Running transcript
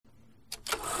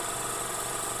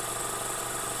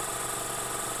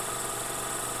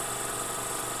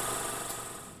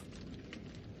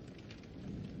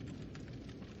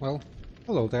Well,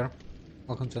 hello there.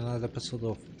 Welcome to another episode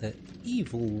of The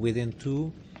Evil Within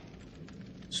 2.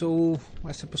 So,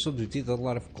 last episode we did a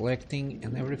lot of collecting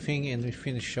and everything, and we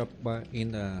finished up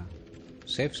in a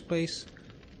safe space,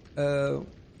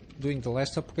 doing the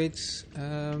last upgrades,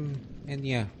 and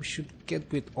yeah, we should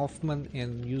get with Hoffman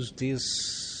and use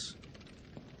this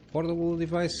portable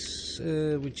device,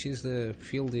 which is the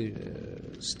field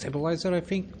stabilizer, I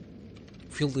think.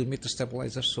 Field emitter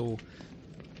stabilizer, so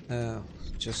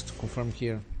just to confirm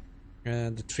here,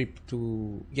 the trip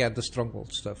to, yeah, the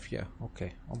stronghold stuff, yeah,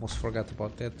 okay, almost forgot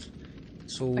about that.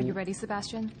 So, are you ready,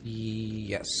 Sebastian?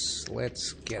 Yes,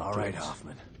 let's get all right,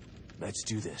 Hoffman, let's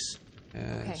do this.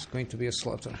 Okay. It's going to be a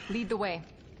slaughter. Lead the way.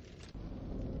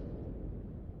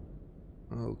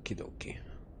 Okie dokie.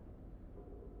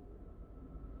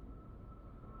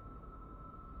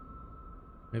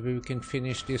 Maybe we can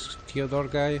finish this Theodore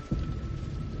guy.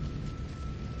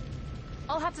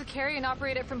 I'll have to carry and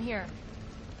operate it from here.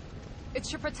 It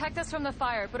should protect us from the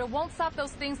fire, but it won't stop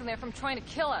those things in there from trying to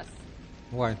kill us.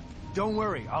 Why? Don't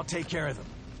worry, I'll take care of them.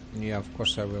 Yeah, of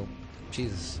course I will.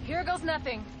 Jesus. Here goes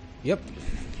nothing. Yep,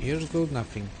 here's goes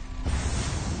nothing.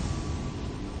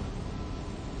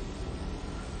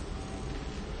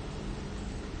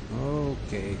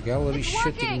 Okay, gallery It's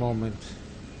shooting working! moment.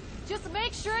 Just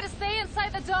make sure to stay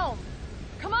inside the dome.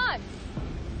 Come on.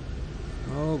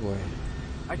 Oh boy.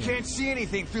 I can't see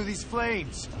anything through these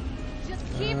flames. Just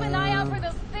keep an eye out for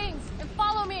those things and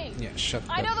follow me. Yeah, shut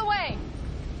I up. know the way.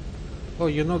 Oh,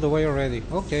 you know the way already.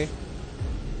 Okay.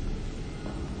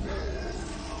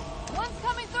 One's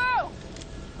coming through.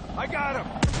 I got him.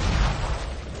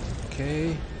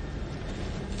 Okay.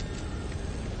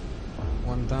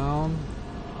 One down.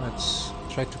 Let's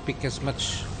try to pick as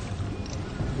much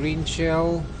green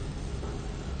shell.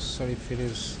 Sorry if it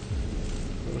is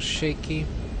a little shaky.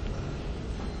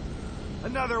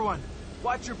 Another one.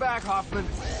 Watch your back, Hoffman.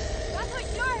 That's what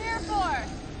you're here for.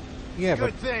 Yeah,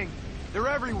 Good thing. They're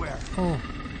everywhere. oh,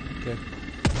 okay.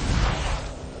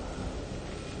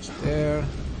 It's there.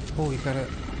 Oh, you gotta.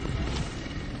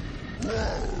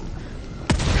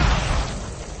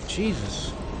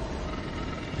 Jesus.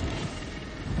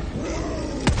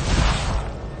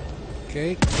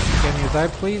 Okay, can you die,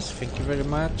 please? Thank you very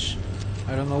much.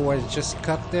 I don't know why it just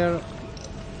cut there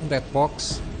in that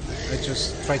box. I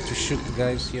just tried to shoot the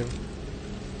guys here.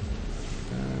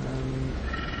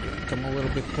 Come a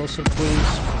little bit closer, please.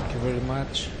 Thank you very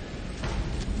much.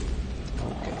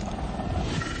 Okay.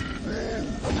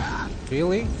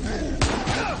 Really?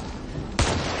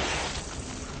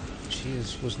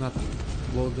 Jeez, was not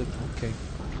loaded. Okay.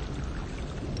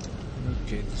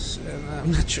 Okay, this,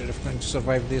 I'm not sure if I'm going to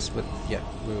survive this, but yeah,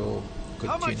 we will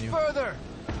continue. How much further?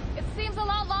 It seems a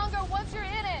lot longer once you're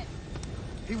in it.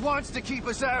 He wants to keep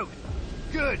us out.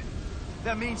 Good.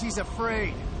 That means he's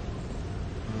afraid.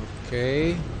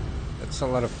 Okay, that's a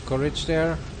lot of courage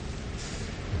there.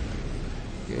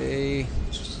 Okay,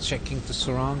 just checking the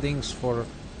surroundings for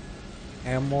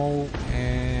ammo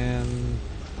and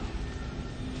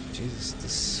Jesus,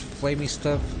 this flamey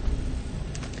stuff.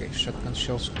 Okay, shotgun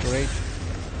shells, great.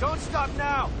 Don't stop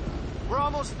now. We're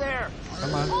almost there.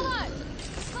 Come on. Hold on.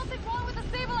 Something wrong with the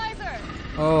stabilizer.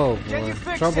 Oh Can boy, you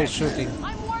fix troubleshooting.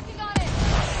 I'm working on it.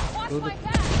 Watch my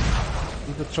back.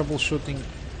 Do the troubleshooting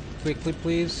quickly,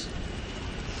 please.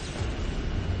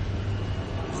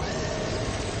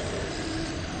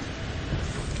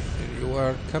 There you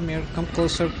are. Come here. Come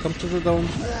closer. Come to the dome.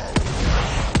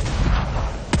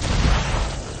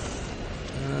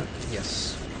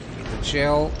 Yes. Need the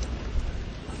gel.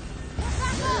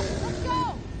 Back up. Let's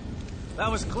go.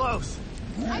 That was close.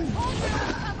 I told you.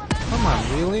 Come on,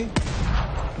 really?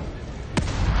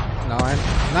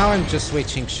 Now I'm just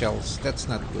switching shells. That's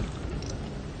not good.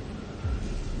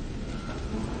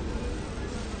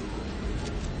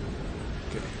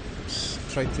 Okay, let's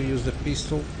try to use the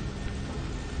pistol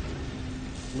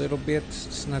a little bit.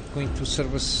 It's not going to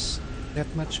serve us that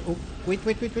much. Oh, wait.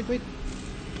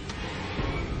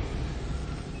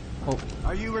 Oh,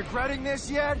 Are you regretting this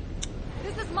yet?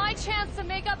 This is my chance to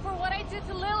make up for what I did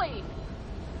to Lily.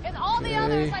 And all the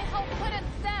others I helped put in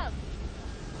STEM.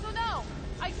 So no,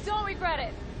 I don't regret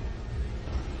it.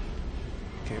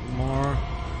 okay, more.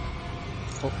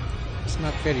 Oh, it's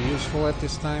not very useful at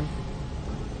this time.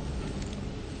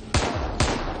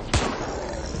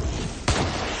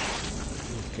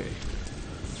 Okay.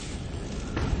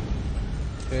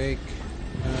 Take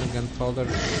gunpowder.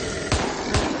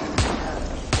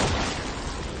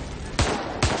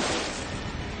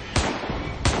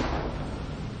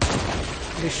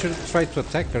 We should try to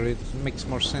attack her, it makes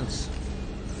more sense.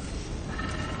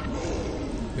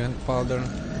 Gunpowder.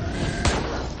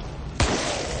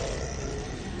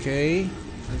 Okay,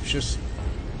 I'm just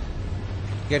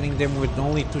getting them with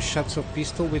only 2 shots of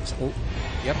pistol with... Oh,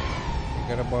 yep,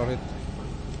 forget about it.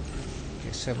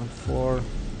 Okay, 7-4,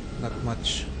 not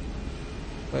much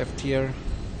left here.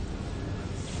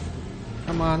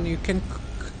 Come on, you can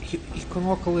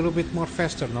walk a little bit more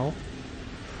faster, no?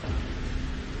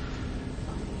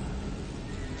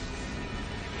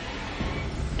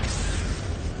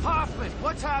 Hoffman,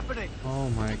 what's happening? Oh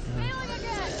my god. Failing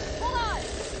again! Hold on!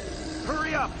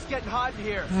 Hurry up, it's getting hot in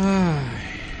here.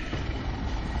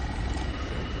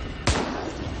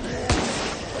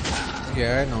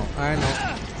 Yeah, I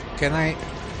know. Can I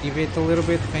evade a little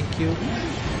bit? Thank you.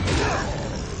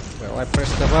 Well, I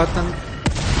pressed the button,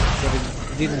 but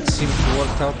it didn't seem to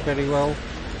work out very well.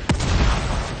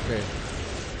 Okay.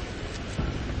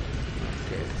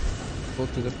 Okay. Go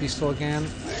to the pistol again.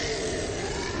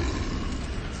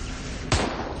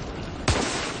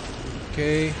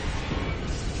 Okay.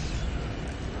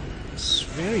 It's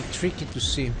very tricky to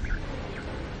see.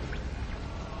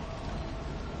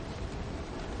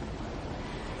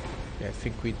 Yeah, I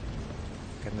think we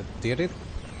kind of did it.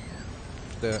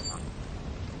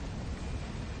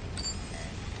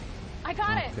 I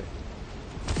got it!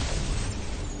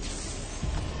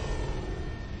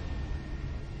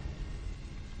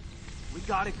 We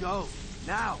gotta go,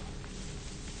 now.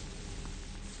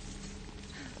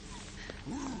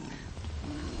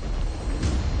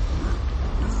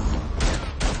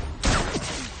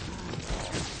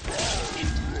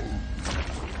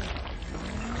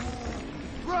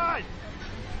 Run!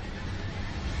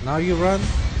 Now you run?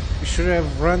 You should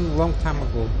have run a long time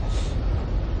ago.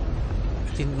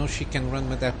 I didn't know she can run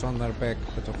with that on her back,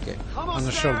 but okay. On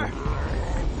the shoulder.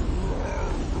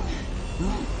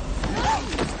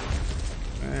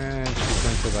 And she's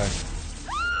going to die.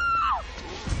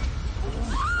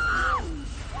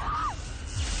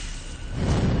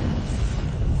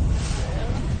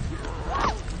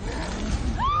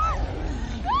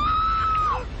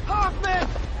 Hoffman!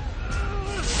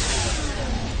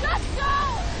 Let's go!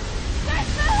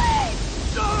 There's Lily!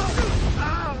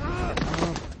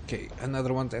 Okay,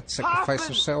 another one that sacrificed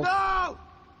herself. No!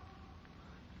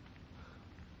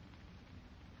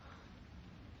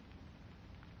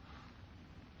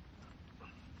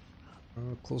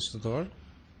 Close the door.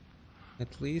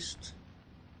 At least.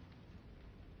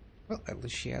 Well, at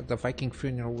least she had the Viking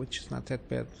funeral, which is not that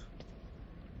bad.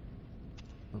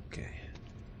 Okay.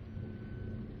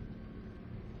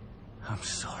 I'm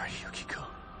sorry, Yukiko.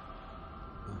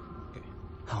 Okay.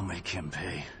 I'll make him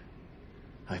pay.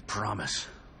 I promise.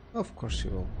 Of course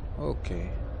you will.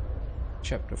 Okay.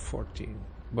 Chapter 14.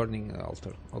 Burning the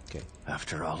altar. Okay.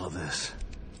 After all of this,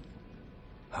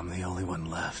 I'm the only one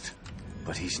left.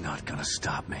 But he's not gonna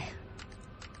stop me.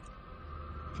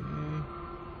 Okay.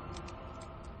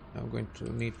 I'm going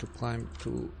to need to climb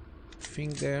to thing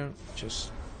there.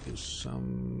 Just do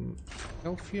some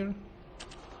health here.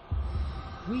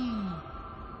 Whee!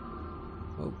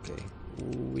 Okay.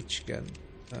 Which gun?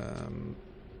 I'm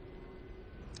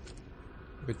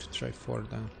going to try 4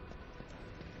 down.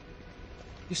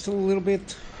 Just a little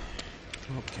bit.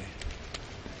 Okay.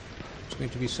 There's going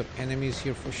to be some enemies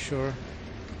here for sure.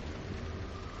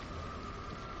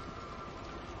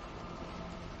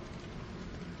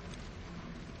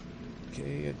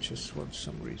 Okay, I just want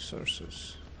some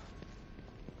resources.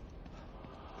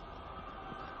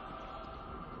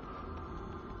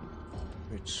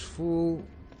 It's full.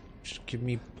 Just give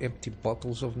me empty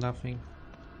bottles of nothing.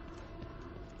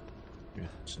 Yeah,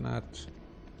 it's not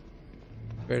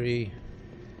very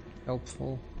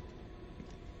helpful.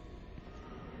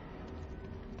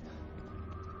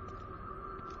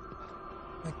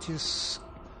 That is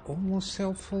almost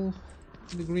helpful.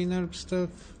 The green herb stuff.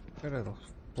 Got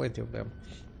plenty of them.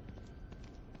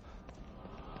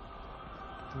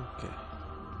 Okay.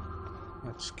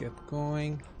 Let's get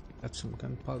going. Got some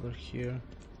gunpowder here.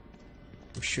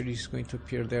 I'm sure he's going to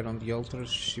appear there on the altar.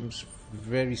 Seems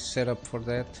very set up for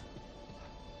that.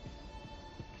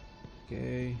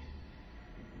 Okay.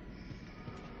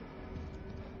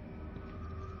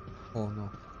 Oh no.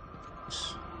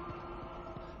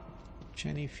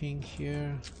 Anything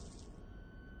here?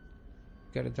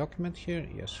 Got a document here?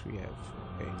 Yes, we have.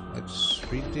 Okay, let's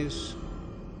read this.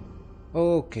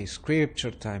 Okay,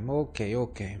 scripture time. Okay.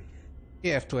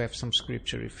 You have to have some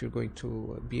scripture if you're going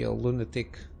to be a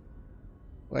lunatic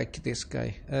like this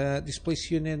guy.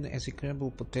 Displace Union has incredible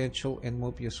potential and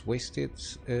Mobius wasted.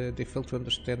 They fail to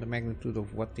understand the magnitude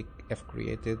of what they have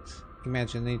created.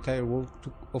 Imagine an entire world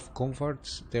of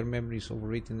converts, their memories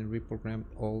overwritten and reprogrammed,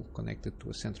 all connected to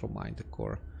a central mind, the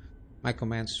core. my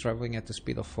commands traveling at the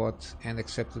speed of thought and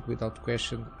accepted without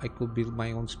question. I could build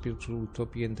my own spiritual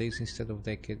utopia in days instead of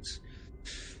decades.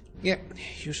 Yeah,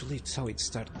 usually it's how it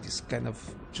starts, this kind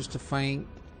of justifying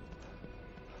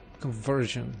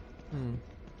conversion.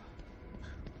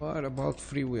 What about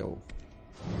free will?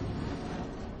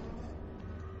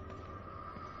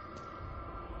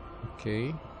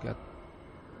 Okay, got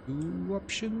two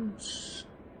options.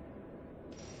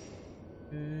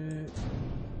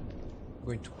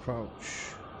 Going to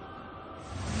crouch.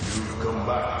 You've come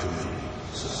back to me,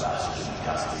 Sebastian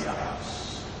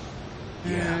Castellanos.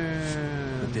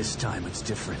 Yeah, but this time it's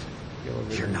different.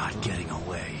 You're not getting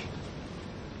away.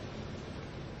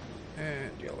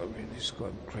 And the elevator is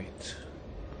going great.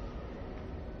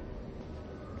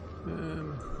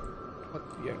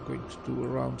 What we are going to do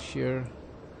around here?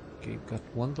 Okay, got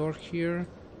one door here.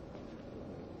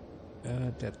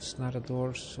 That's not a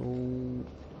door, so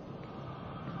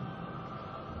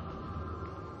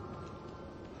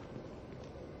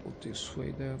go this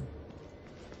way then.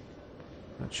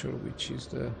 Not sure which is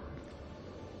the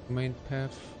main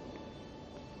path.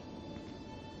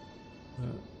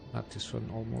 Not this one,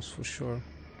 almost for sure.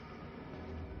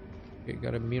 Okay,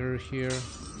 got a mirror here.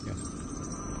 Yeah.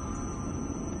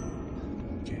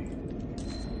 Okay.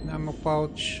 Ammo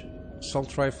pouch,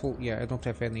 assault rifle. Yeah, I don't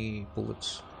have any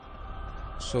bullets,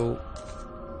 so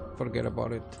forget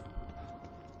about it.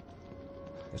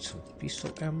 That's some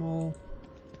pistol ammo.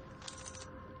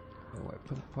 The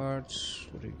weapon parts.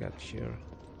 What do we got here?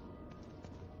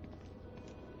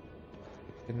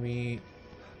 Can we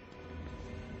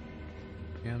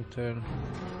enter?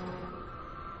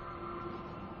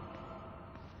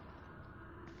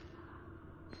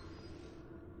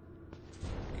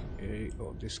 Okay,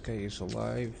 oh, this guy is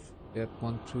alive. That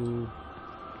one too.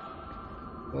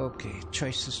 Okay,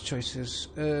 choices.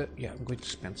 Yeah, I'm going to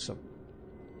spend some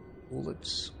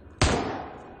bullets.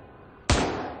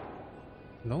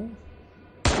 No?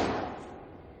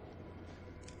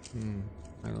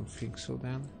 I don't think so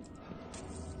then.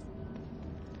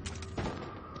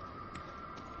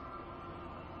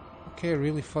 Okay, I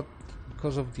really thought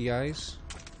because of the eyes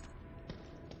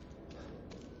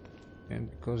and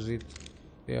because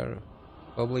they are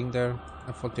bubbling there,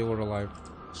 I thought they were alive.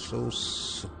 So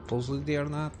supposedly they are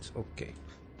not? Okay.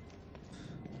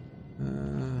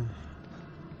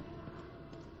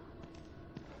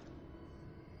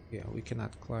 Yeah, we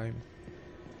cannot climb.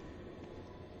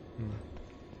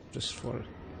 Just for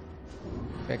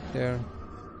back there.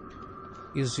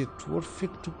 Is it worth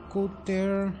it to go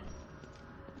there?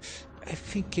 I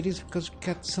think it is because we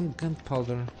got some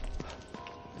gunpowder.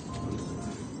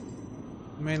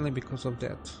 Mainly because of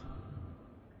that.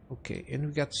 Okay, and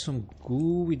we got some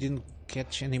goo. We didn't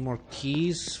catch any more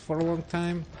keys for a long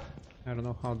time. I don't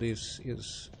know how this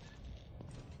is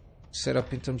set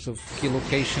up in terms of key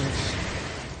locations.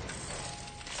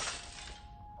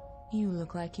 You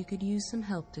look like you could use some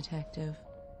help, Detective.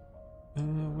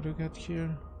 What do we got here?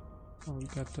 Oh, we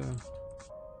got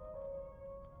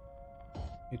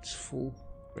it's full.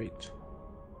 Great.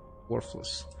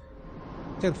 Worthless.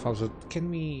 10,000. Can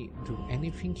we do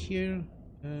anything here?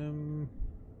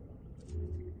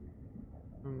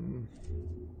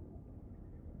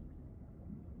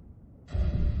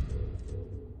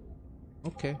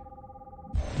 Okay.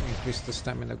 Increase the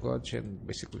stamina gauge and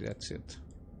basically that's it.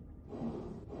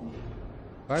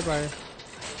 Bye bye,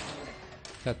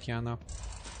 Tatiana.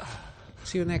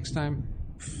 See you next time.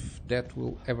 If that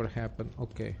will ever happen.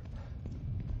 Okay.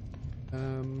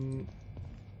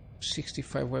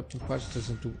 65 weapon parts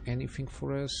doesn't do anything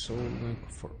for us, so we're going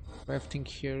for crafting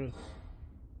here.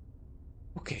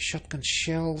 Okay, shotgun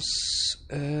shells,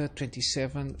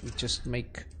 27. We just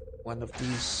make one of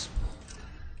these,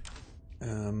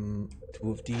 two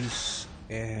of these,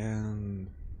 and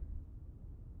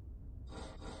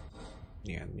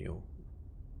yeah, new.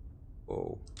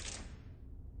 Oh,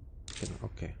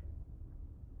 okay.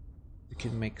 We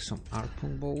can make some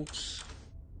harpoon bolts.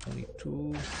 22.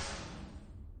 We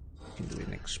can do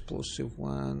an explosive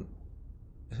one.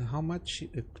 How much?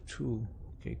 2.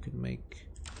 Okay, you can make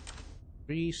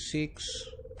 3, 6,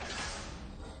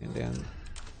 and then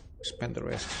spend the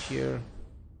rest here.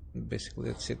 And basically,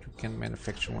 that's it. We can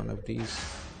manufacture one of these.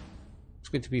 It's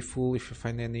going to be full if you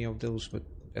find any of those, but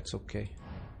that's okay.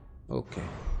 Okay.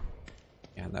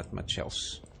 Yeah, not much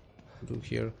else to do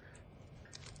here.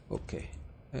 Okay.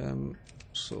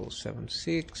 So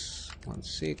 7.6,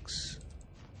 1.6,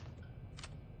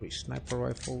 3 sniper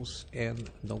rifles, and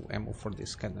no ammo for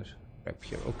this kind of crap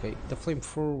here. Okay, the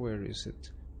flamethrower, where is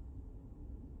it?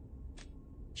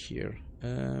 Here.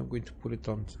 I'm going to put it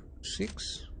on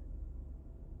 6.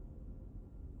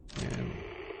 And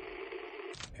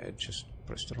I just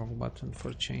pressed the wrong button for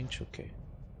a change. Okay.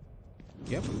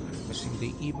 Yep, pressing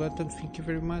the E button. Thank you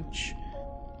very much.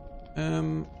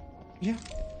 Yeah.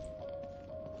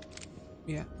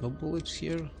 Yeah, no bullets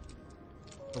here.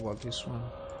 How about this one?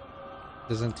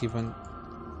 Doesn't even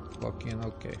lock in.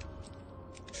 Okay.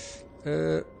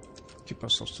 Keep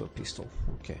ourselves to a pistol.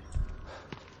 Okay.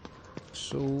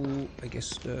 So I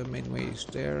guess the main way is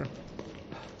there.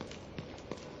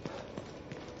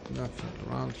 Nothing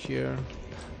around here.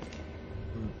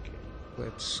 Okay,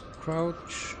 let's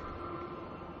crouch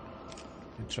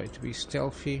and try to be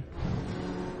stealthy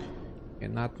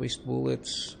and not waste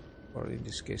bullets, or in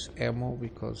this case ammo,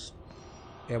 because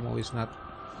ammo is not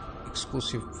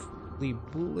exclusively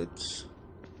bullets.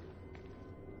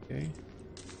 Okay.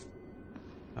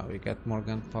 Now we got more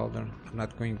gunpowder. I'm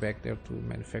not going back there to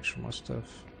manufacture more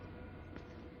stuff.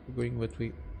 We're going with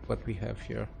what we have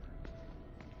here.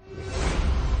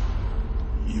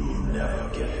 You'll never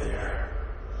get there.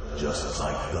 Just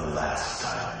like the last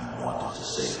time you wanted to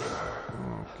save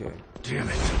her. Okay. Damn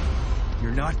it.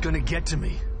 You're not gonna get to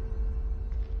me.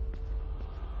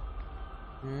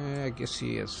 I guess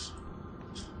he is.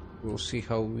 We'll see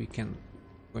how we can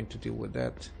going to deal with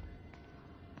that.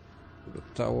 The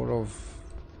Tower of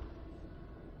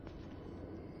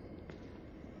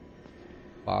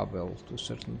Babel to a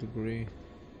certain degree.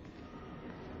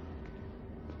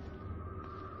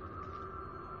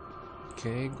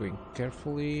 Okay, going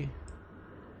carefully.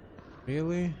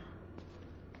 Really?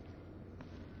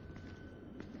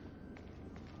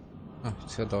 Oh,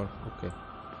 it's a door. Okay.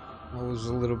 I was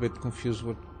a little bit confused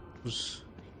what was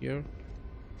here.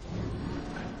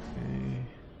 Okay.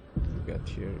 We got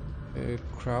here.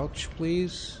 Crouch,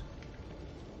 please.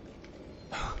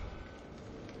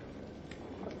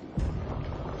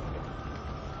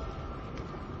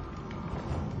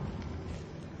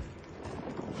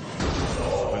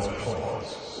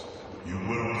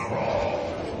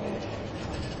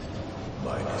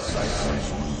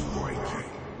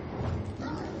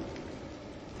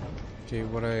 Okay,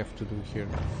 what I have to do here?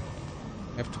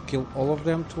 I have to kill all of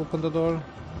them to open the door?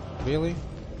 Really?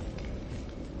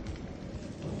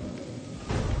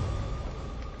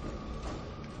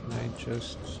 Can I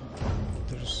just...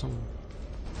 There's some...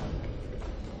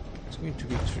 It's going to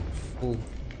be full.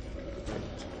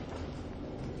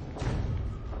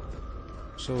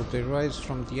 So they rise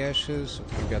from the ashes.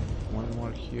 Okay, we got one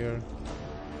more here.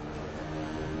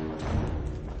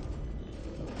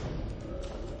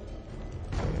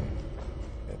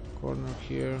 Corner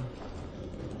here.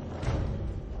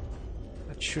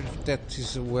 Not sure if that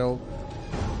is a well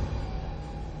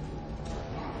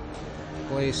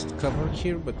placed cover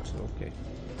here, but okay.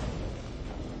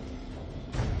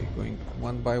 Okay, going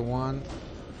one by one.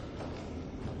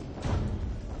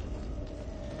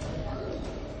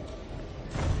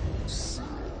 It's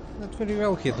not very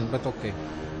well hidden, but okay.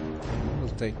 We'll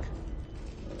take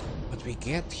what we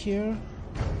get here.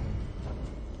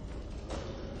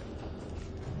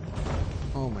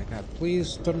 Oh my god,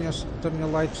 please turn your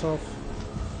lights off.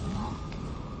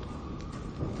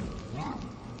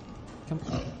 Come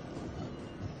on.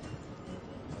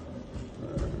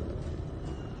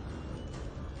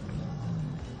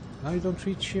 Now you don't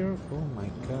reach here? Oh my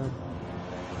god.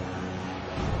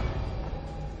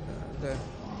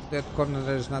 That corner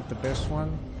there is not the best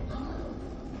one.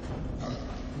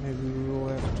 Maybe we will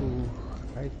have to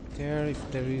hide there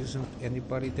if there isn't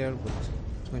anybody there, but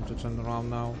it's going to turn around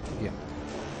now. Yeah.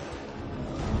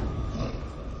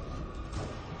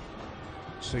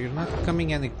 So you're not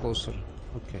coming any closer.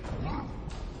 Okay.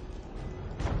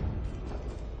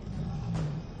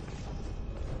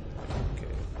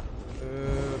 Okay.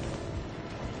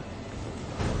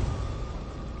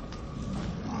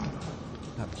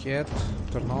 Not yet.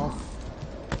 Turn off.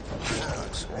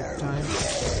 It's good time.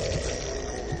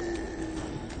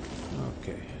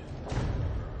 Okay.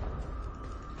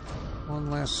 One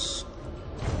last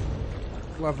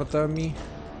lava dummy.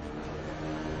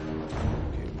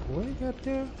 What do you got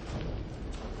there?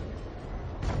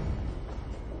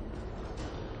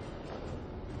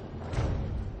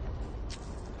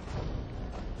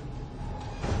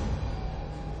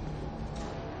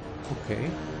 Okay.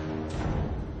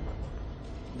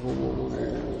 Whoa, whoa, whoa, whoa,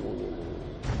 whoa.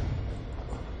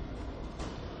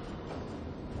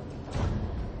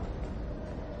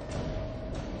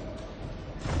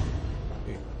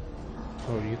 Okay.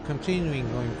 Oh, you're continuing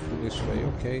going through this way.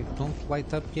 Okay, don't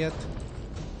light up yet.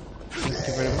 Thank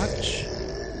you very much.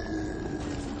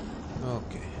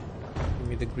 Okay. Give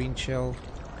me the green shell.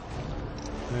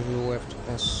 Maybe we'll have to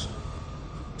pass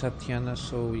Tatiana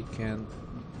so we can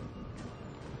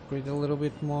upgrade a little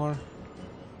bit more.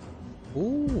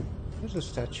 Ooh, there's a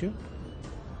statue.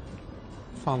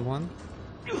 found one.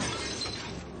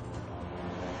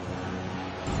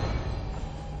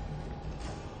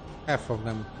 Half of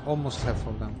them, almost half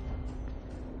of them.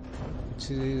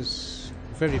 It is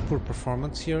very poor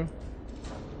performance here.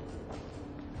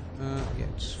 Yeah,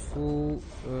 it's full.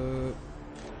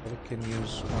 I can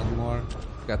use one more.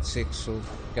 Got 6, so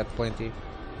got plenty.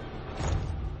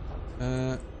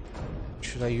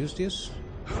 Should I use this?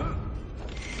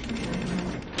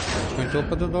 Going to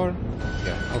open the door?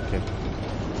 Yeah, okay.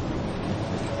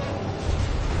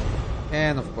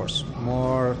 And of course,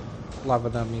 more lava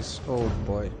dummies. Oh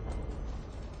boy.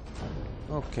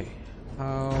 Okay.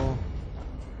 How?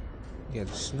 Yeah,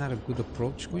 this is not a good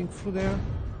approach going through there.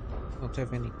 Don't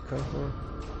have any cover.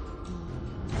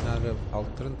 Not an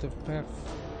alternative path.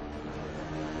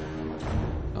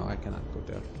 No, I cannot go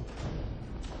there.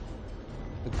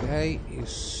 The guy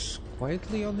is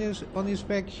quietly on his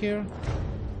back here.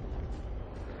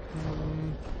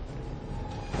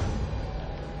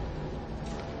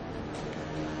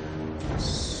 Let's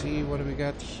see what we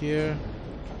got here.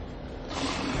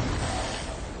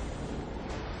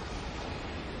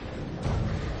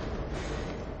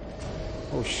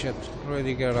 Oh shit,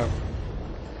 already got up.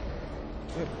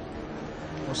 Yep.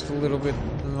 Lost a little bit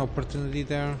an opportunity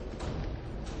there.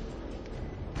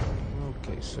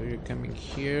 Okay, so you're coming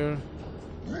here.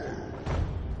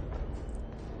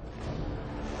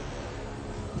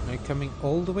 Are you coming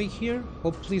all the way here?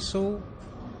 Hopefully so,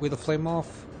 with the flame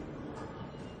off.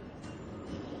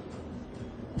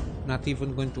 Not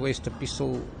even going to waste a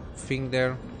pistol thing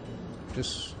there.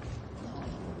 Just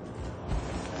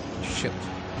shit.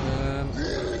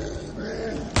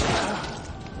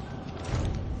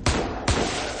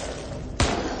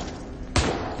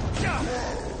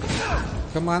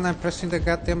 Come on, I'm pressing the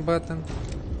goddamn button.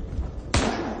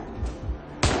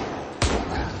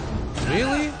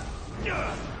 Really?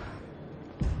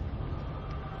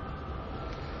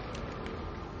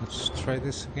 Let's try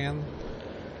this again.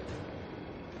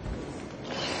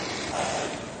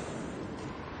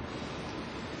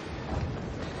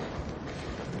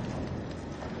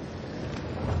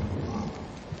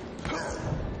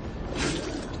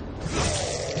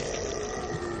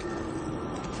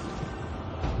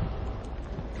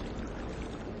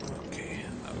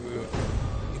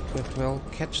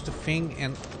 Catch the thing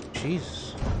and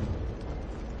jeez,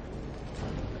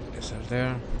 guys are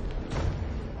there.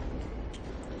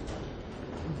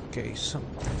 Okay,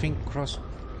 something crossed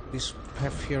this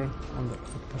path here on the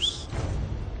upper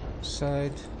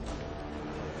side,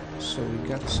 so we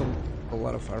got a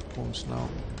lot of harpoons now.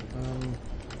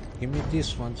 Give me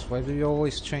these ones. Why do you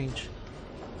always change?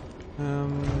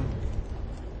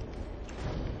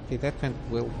 Okay, that went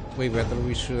well, way better.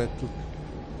 We should have to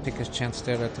take a chance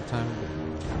there at the time, but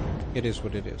it is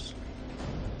what it is.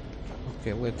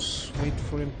 Okay, let's wait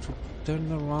for him to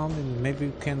turn around and maybe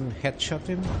we can headshot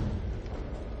him.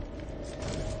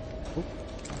 Oop.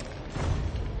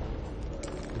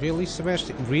 Really,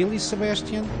 Sebastian? Really,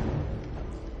 Sebastian?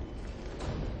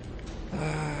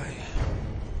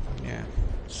 Yeah,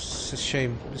 it's a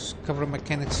shame. This cover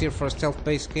mechanics here for a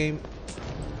stealth-based game,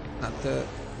 not the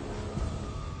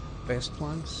best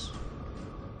ones.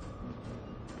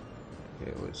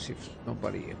 Okay, let's see if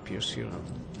nobody appears here.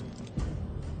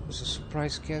 There's a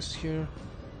surprise guest here.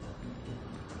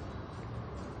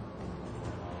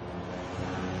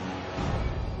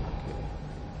 Okay.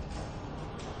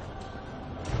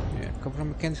 Yeah, cover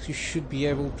mechanics, you should be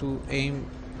able to aim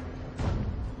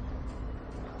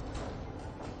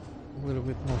a little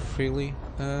bit more freely.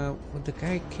 When the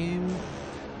guy came...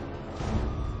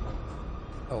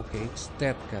 Okay, it's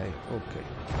that guy. Okay.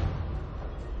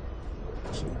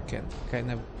 So we can kind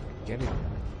of get it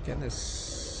kind of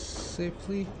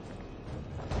safely.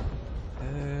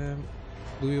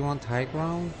 Do we want high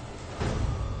ground?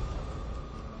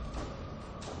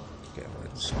 Okay,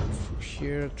 let's go through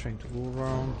here, trying to go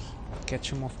around,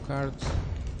 catch him off guard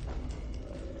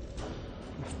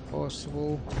if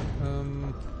possible.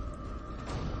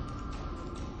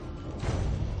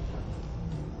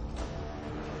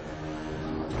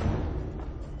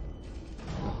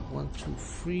 1, 2,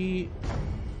 3.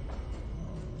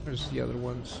 Where's the other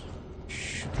ones?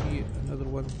 Should be another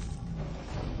one.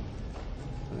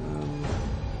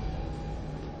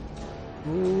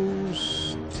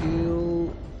 Goes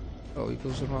till... Oh, he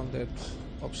goes around that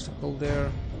obstacle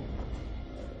there.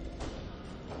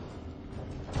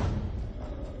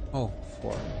 Oh,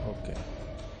 4. Okay.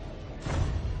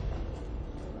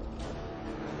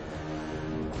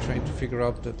 Trying to figure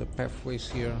out the pathways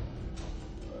here.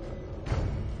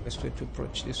 Best way to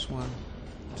approach this one.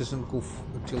 It doesn't go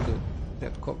until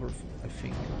that cover, I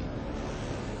think.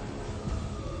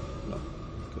 No.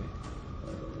 Okay.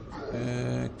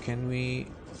 can we...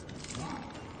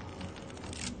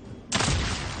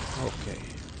 Okay,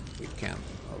 we can.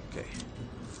 Okay.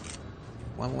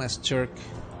 One last jerk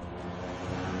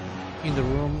in the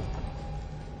room.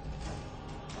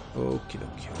 Okie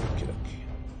dokie, okie dokie.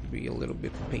 Be a little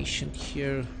bit patient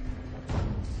here.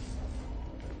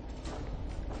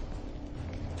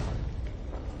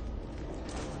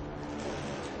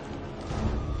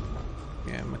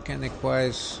 Yeah, mechanic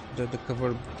wise, the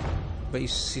cover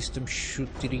base system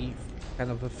shootery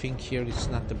kind of a thing here is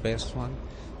not the best one.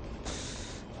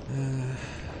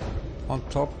 On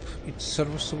top it's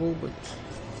serviceable, but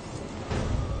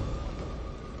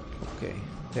okay,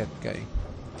 that guy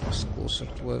was closer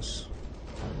to us.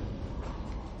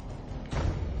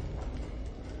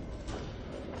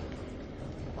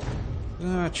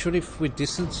 Not sure if with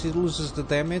distance it loses the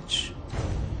damage.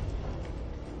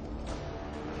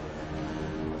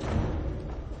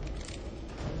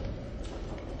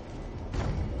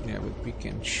 Yeah, but we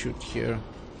can shoot here.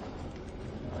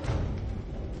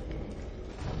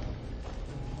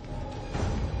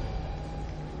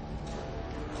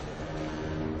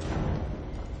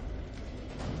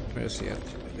 Where's he at?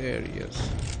 There he is.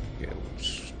 Okay,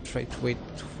 let's try to wait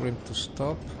for him to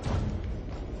stop.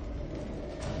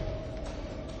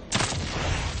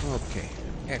 Okay,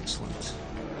 excellent.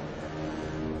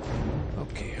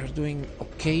 Okay, we're doing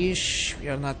okay-ish. We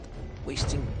are not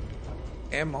wasting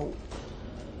ammo.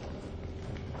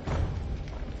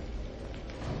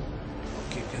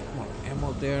 Okay, got more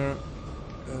ammo there.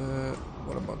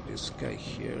 What about this guy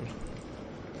here?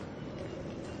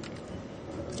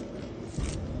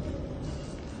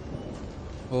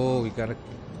 Oh, we got a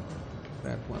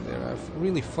bad one there. I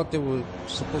really thought there were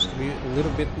supposed to be a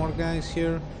little bit more guys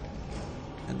here.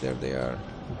 And there they are.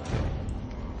 Okay.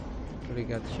 What do we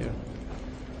got here?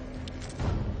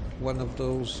 One of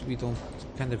those we don't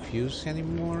kind of use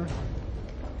anymore.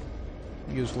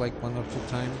 Use like 1 or 2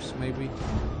 times maybe.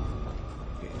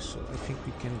 Okay, so I think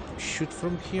we can shoot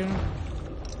from here.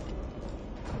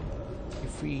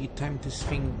 If we time this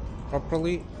thing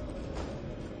properly,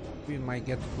 we might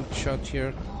get a good shot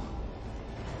here.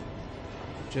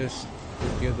 Just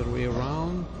the other way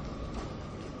around.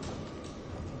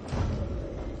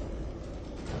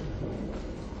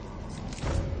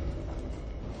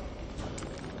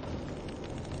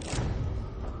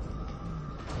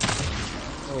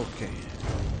 Okay.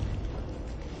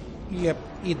 Yep,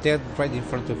 he dead right in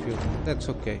front of you. That's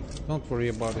okay. Don't worry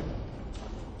about it.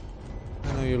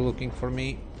 I know you're looking for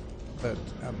me, but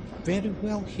I'm very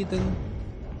well hidden.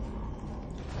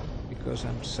 Because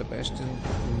I'm Sebastian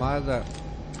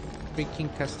freaking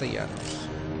Castellanos.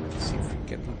 Let's see if we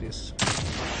can do this.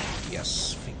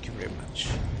 Yes, thank you very much.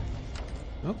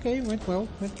 Okay, went well,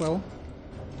 went well.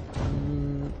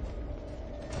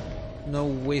 No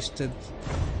wasted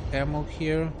ammo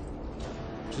here.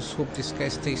 Just hope this guy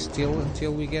stays still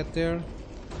until we get there.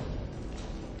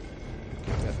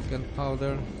 Okay, got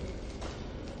gunpowder.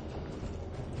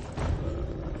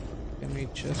 Can we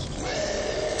just...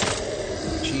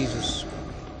 Jesus,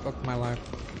 fuck my life.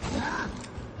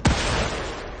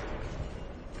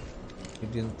 He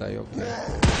didn't die, okay.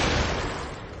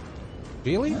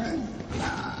 Really?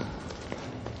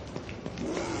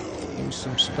 Give me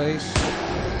some space.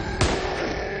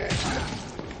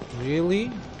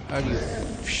 Really? Are you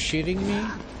shitting me?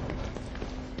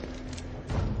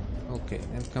 Okay,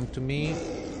 then come to me.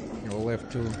 You'll have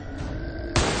to...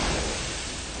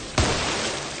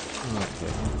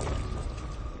 Okay.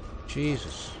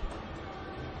 Jesus.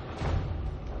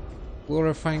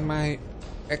 Glorifying my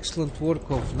excellent work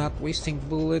of not wasting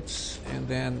bullets, and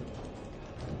then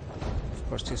of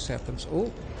course this happens.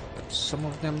 Oh, but some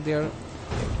of them there.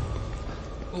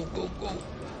 Go, go, go.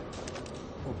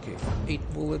 Okay,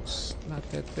 8 bullets, not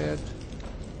that bad.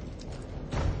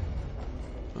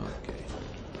 Okay.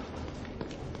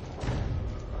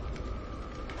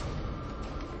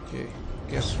 Okay,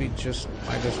 guess we just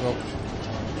might as well.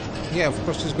 Yeah, of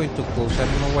course he's going too close. I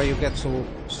don't know why you get so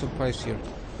surprised here.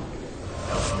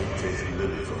 Help me take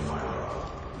Lily from my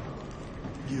heart.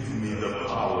 Give me the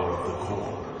power of the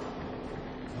core.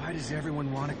 Why does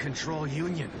everyone want to control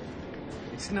Union?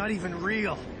 It's not even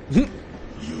real.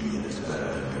 Union is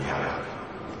better than reality.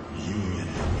 Union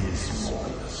is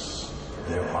formless.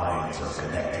 Their minds are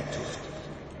connected to it.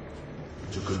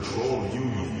 To control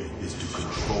Union is to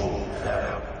control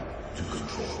them. To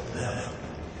control them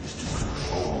is to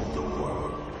control the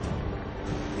world.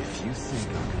 If you think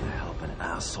I'm gonna help an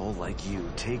asshole like you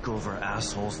take over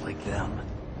assholes like them,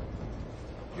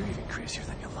 you're even crazier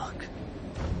than you look.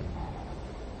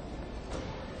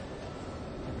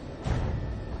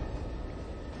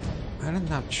 I'm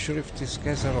not sure if these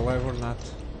guys are alive or not.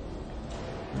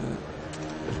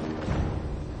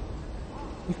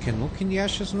 We can look in the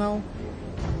ashes now?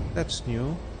 That's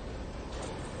new.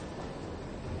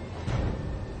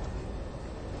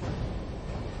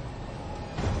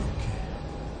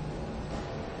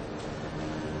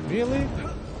 Really?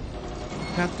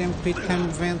 Goddamn quick time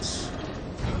events.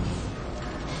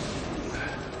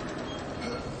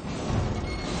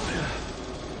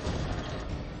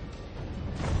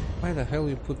 Why the hell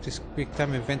you put this quick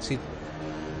time events if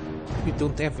you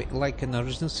don't have like an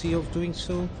urgency of doing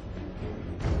so?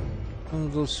 One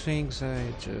of those things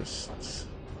I just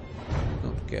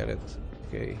don't get it.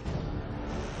 Okay.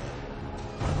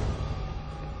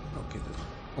 Okay, that's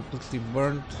completely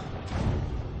burned.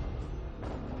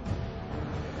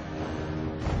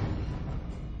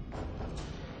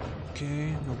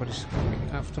 Okay, nobody's coming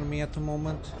after me at the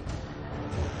moment.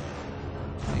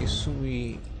 I assume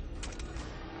we...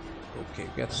 Okay,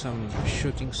 got some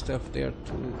shooting stuff there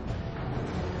to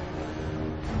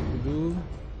do.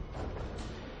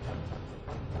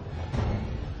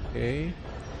 Okay.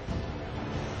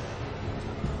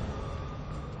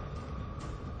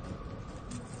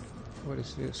 What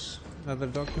is this? Another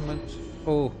document?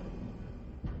 Oh.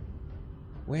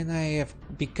 When I have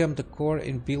become the core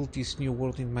and built this new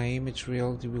world in my image,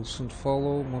 reality will soon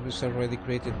follow. Mobius already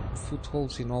created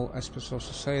footholds in all aspects of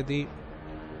society.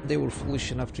 They were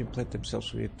foolish enough to implant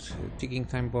themselves with ticking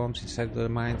time bombs inside their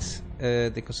minds.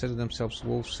 They consider themselves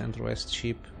wolves and the rest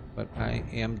sheep, but I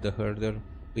am the herder,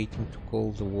 waiting to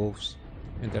call the wolves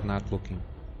when they're not looking.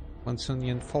 Once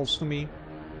onion falls to me,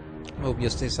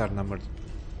 Mobius days are numbered.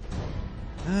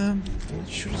 I'm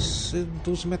sure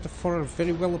those metaphors are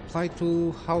very well applied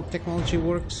to how technology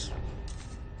works.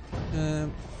 Yeah,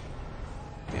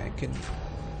 I can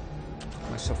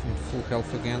put myself in full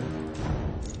health again.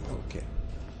 Okay. Is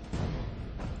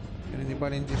there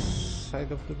anybody in this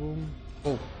side of the room?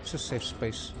 Oh, it's a safe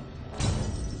space.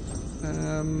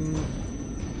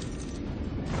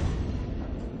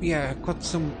 Yeah, I got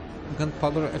some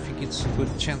gunpowder. I think it's a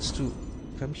good chance to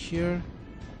come here.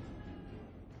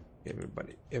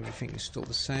 Everything is still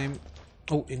the same.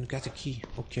 Oh, and got a key.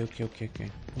 Okay.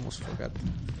 Almost forgot.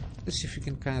 Let's see if we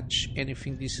can catch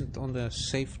anything decent on the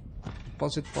safe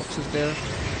deposit boxes there.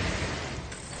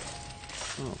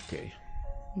 Okay.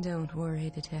 Don't worry,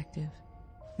 Detective.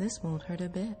 This won't hurt a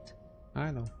bit.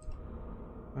 I know.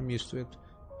 I'm used to it.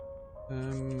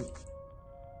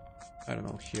 I don't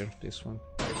know. Here, this one.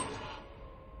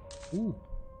 Ooh,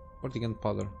 40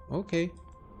 gunpowder. Okay.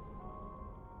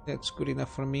 That's good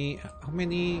enough for me. How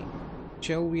many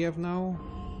gel we have now?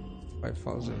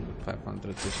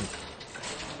 5,500.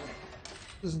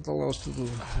 Doesn't allow us to do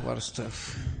a lot of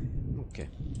stuff. Okay.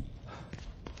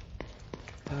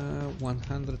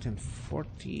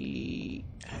 140.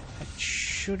 I'm not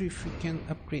sure if we can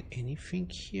upgrade anything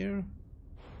here.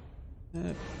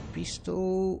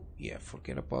 Pistol. Yeah,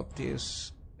 forget about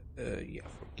this. Yeah,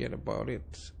 forget about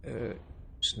it.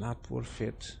 It's not worth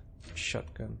it.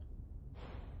 Shotgun.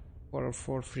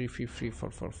 404, 333,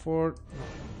 444.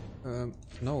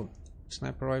 No,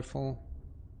 sniper rifle.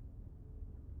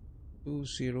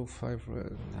 205.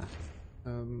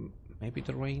 Nah. Maybe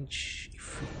the range,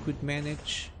 if we could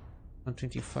manage.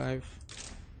 125.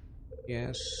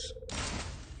 Yes.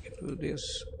 We can do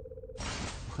this.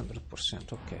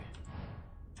 100%. Okay.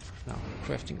 Now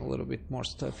crafting a little bit more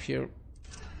stuff here.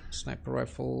 Sniper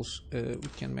rifles. We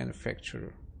can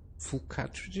manufacture full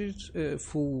cartridges,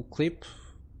 full clip.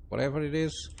 Whatever it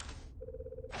is,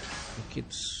 I think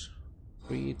it's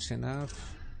 3, it's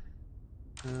enough.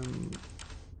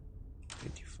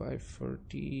 25,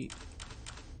 30.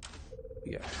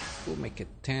 Yeah, we'll make it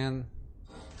 10.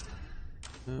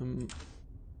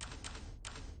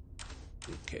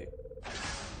 Okay,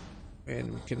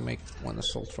 and we can make one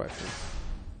assault rifle.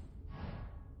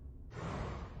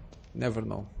 Never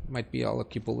know, might be a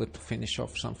lucky bullet to finish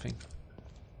off something.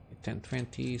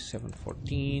 1020,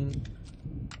 714.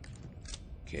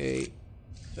 Okay.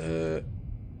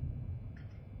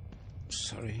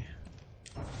 Sorry.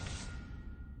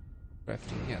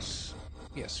 Crafting, yes.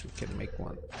 Yes, we can make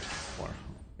one more.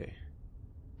 Okay.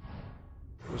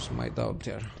 Where's my doubt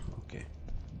there? Okay.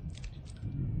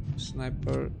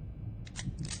 Sniper.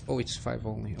 Oh, it's 5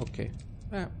 only. Okay.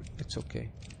 It's okay.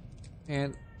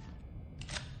 And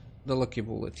the lucky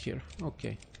bullet here.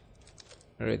 Okay.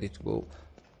 Ready to go.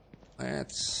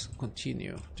 Let's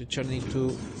continue the journey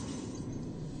to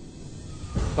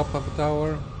top of the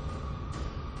tower.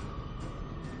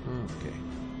 Okay.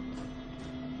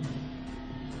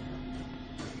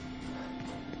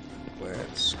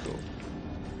 Let's go.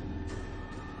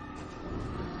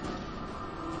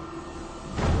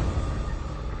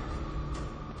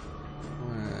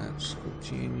 Let's continue.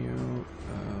 Continue.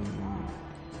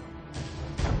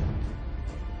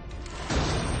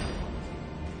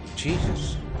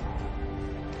 Jesus.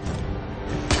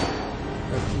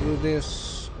 Have to do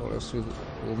this, or else we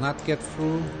will not get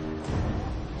through.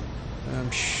 I'm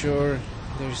sure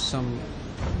there's some.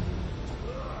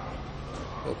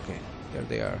 Okay, there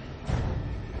they are.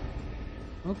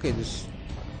 Okay, this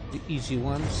the easy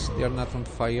ones. They are not on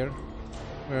fire.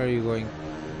 Where are you going?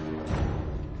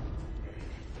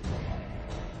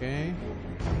 Okay.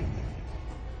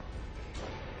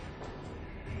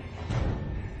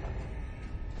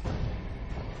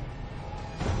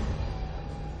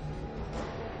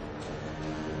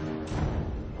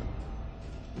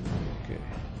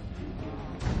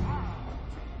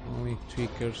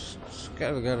 Tweakers.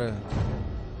 Got a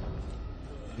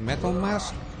metal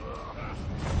mask.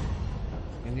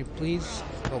 Can you please?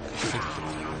 Okay.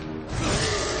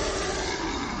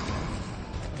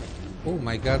 Oh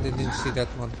my god, I didn't see that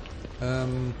one.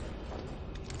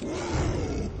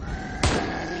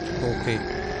 Okay,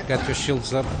 got your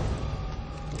shields up.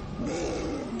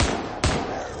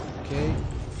 Okay,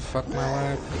 fuck my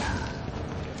life.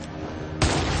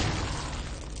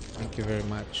 Thank you very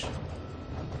much.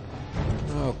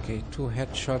 Okay, 2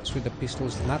 headshots with the pistol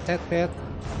is not that bad.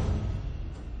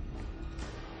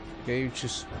 Okay, you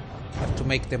just have to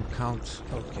make them count.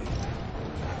 Okay.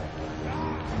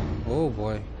 Oh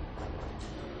boy.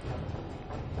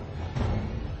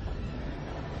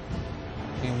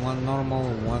 Okay, one normal,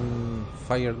 one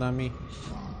fire dummy.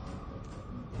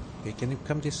 Okay, can you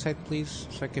come this side please,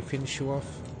 so I can finish you off?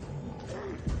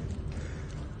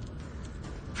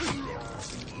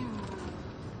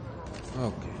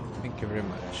 Okay. Thank you very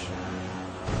much.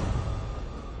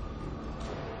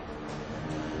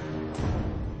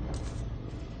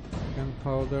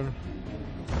 Gunpowder.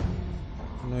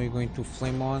 I know you're going to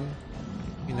flame on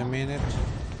in a minute.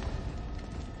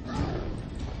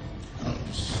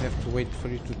 Just have to wait for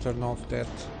you to turn off that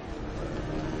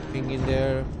thing in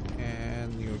there,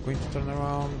 and you're going to turn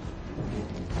around.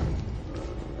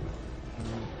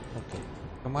 Okay,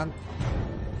 come on.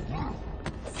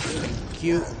 Thank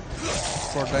you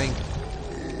for dying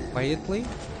quietly.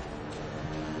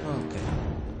 Okay,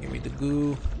 give me the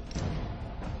goo.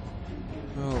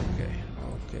 Okay,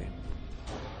 okay.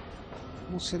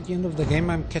 Almost at the end of the game,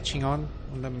 I'm catching on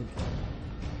and I'm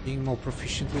being more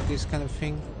proficient with this kind of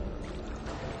thing.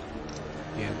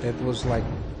 Yeah, that was like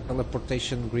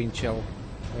teleportation green shell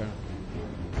there.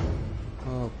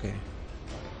 Okay.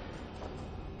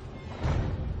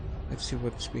 Let's see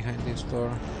what's behind this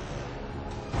door.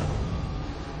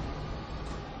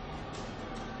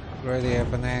 Already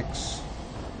have an axe.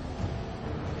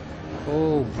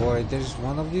 Oh boy, there's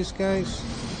one of these guys.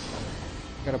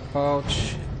 Got a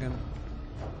pouch and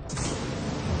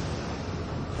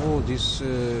oh, this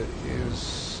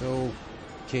is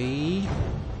okay.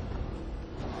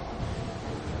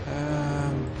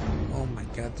 Oh my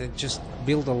god, they just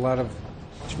build a lot of,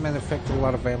 just manufacture a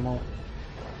lot of ammo.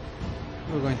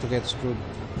 We're going to get screwed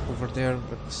over there,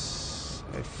 but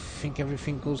I think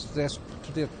everything goes to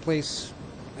that place.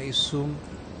 I assume,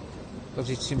 because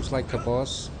it seems like a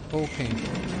boss. Okay,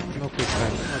 no quick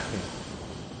time. Okay.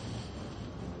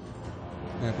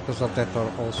 Yeah, because of that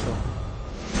door also.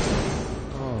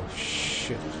 Oh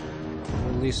shit!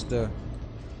 Release the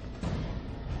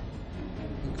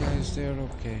guys there.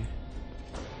 Okay.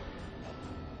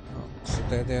 Oh, it's a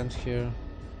dead end here.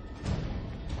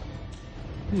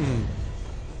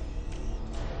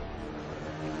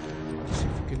 Let's see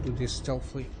if we can do this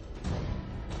stealthily.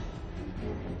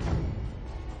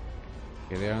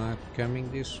 Okay, they are not coming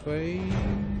this way.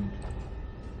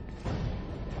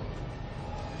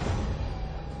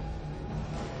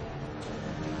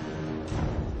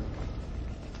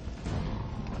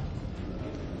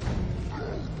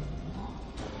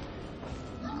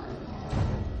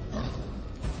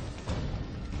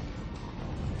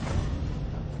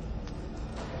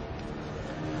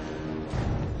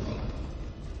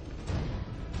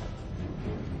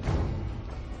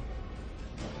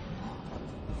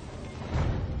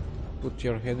 Put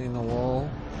your head in a wall.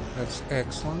 That's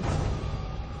excellent.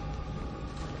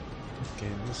 Okay,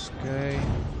 this guy.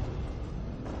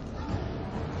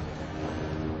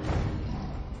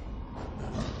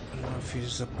 I don't know if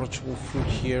he's approachable through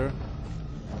here.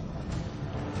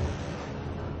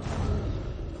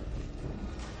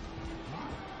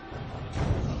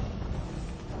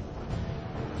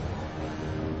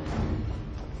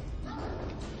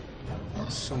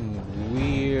 Some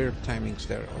weird timings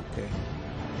there. Okay.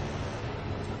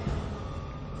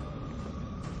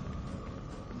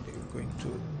 Going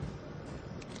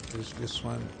to use this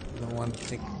one. I don't want to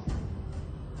take.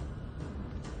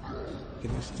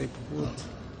 Can you stay put?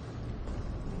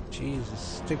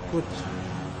 Jesus, stay put.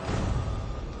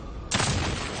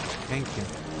 Thank you.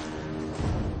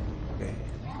 Okay.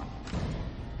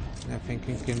 I think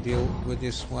we can deal with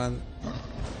this one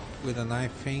with a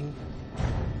knife thing.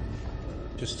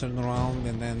 Just turn around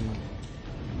and then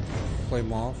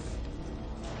flame off.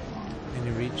 Can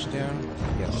you reach there?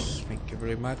 Yes, thank you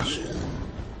very much.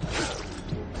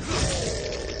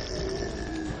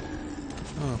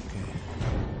 Okay.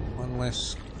 One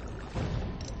less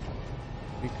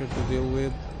speaker to deal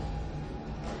with.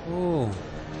 Oh.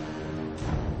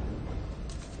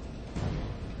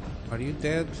 Are you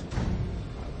dead?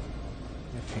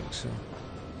 I think so.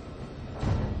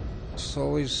 It's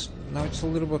always now it's a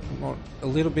little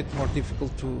bit more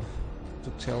difficult to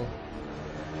tell.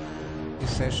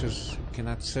 These ashes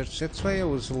cannot search. That's why I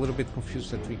was a little bit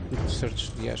confused that we couldn't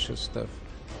search the ashes stuff.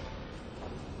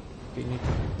 Okay, need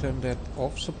to turn that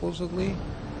off supposedly.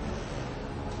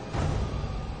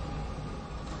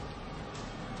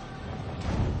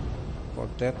 For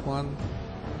that one.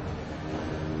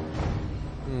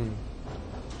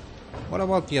 What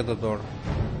about the other door?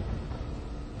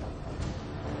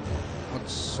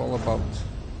 What's all about?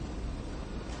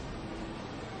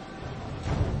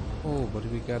 Oh, but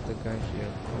we got the guy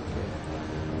here.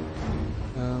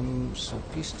 Okay. So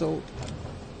pistol.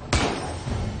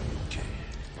 Okay.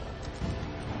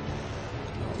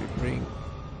 Now we bring.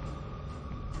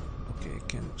 Okay, I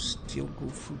can still go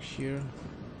through here.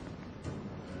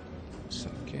 Yes,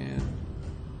 I can.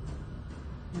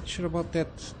 Not sure about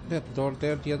that door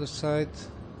there, the other side.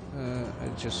 I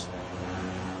just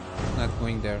not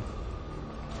going there.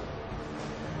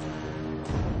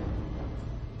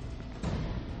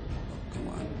 Come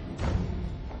on,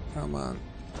 come on,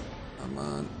 come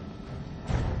on.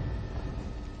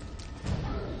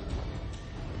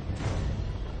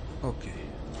 Okay.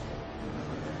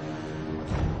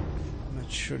 Not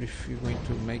sure if you're going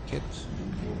to make it.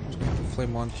 It's going to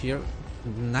flame on here.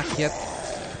 Not yet.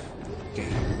 Okay.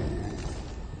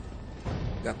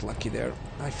 Got lucky there,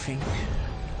 I think.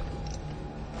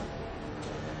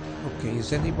 Okay,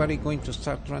 is anybody going to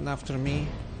start run after me?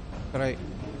 But I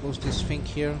close this thing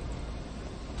here.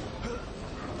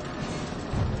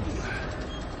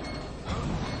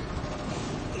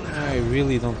 I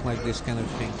really don't like this kind of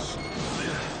things.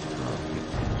 Okay.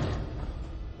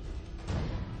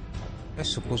 I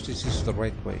suppose this is the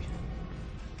right way.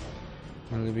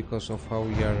 Only because of how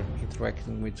we are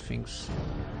interacting with things.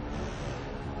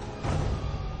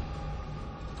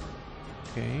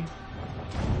 Okay.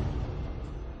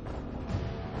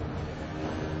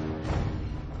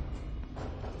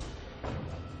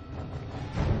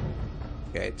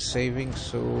 Okay, it's saving,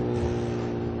 so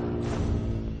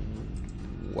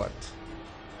what?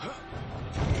 Okay,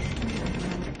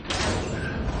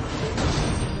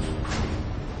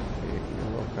 we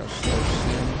lock ourselves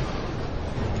in.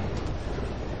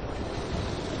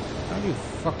 Are you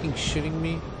fucking shitting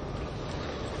me?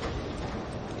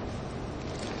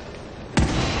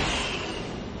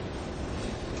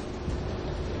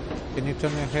 Can you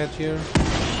turn your head here?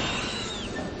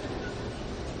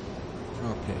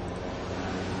 Okay.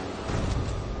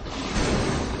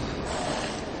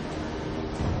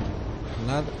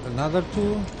 Another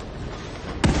two?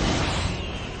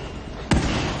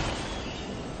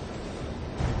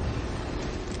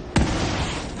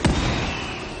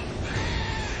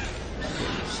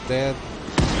 It's dead.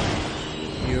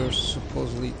 You're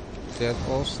supposedly dead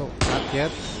also. Not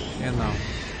yet. And now.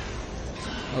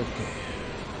 Okay.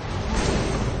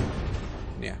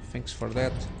 Yeah, thanks for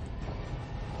that.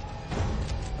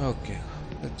 Okay,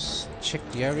 let's check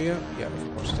the area. Yeah,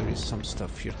 of course there is some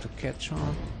stuff here to catch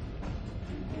on.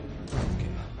 Okay.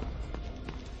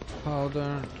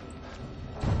 Powder.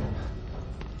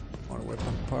 More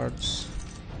weapon parts.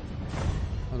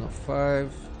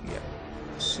 105. Yeah,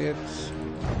 that's it.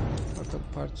 Weapon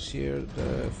parts here.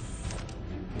 The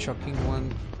chucking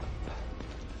one.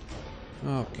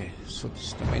 Okay, so this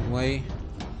is the main way.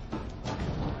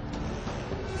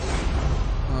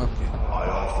 Okay. I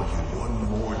offer you one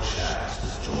more chance to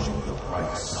join the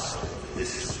bright side of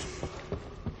history.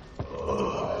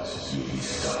 Otherwise, you'll be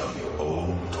stuck in your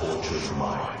own tortured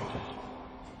mind.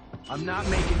 I'm not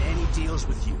making any deals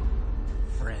with you,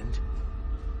 friend.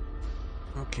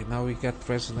 Okay, now we got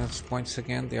resonance points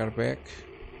again. They are back.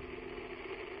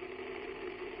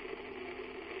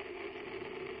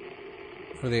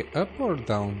 Are they up or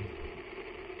down?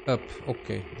 Up.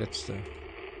 Okay, that's the...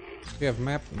 We have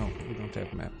map? No, we don't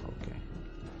have map. Okay.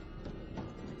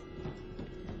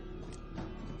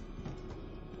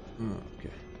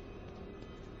 Okay.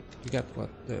 You got what?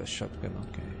 The shotgun.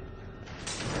 Okay.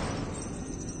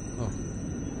 Oh.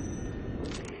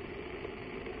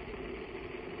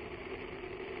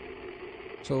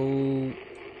 So,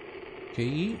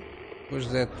 okay, where's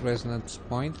that resonance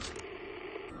point?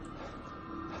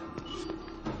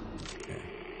 Okay.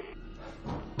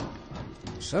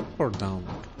 It's up or down?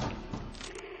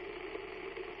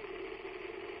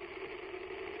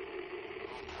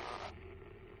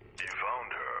 You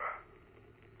found her.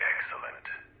 Excellent.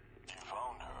 You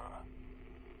found her.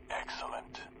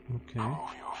 Excellent. Okay.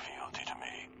 Prove your fealty to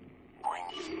me. Bring.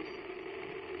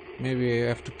 Maybe I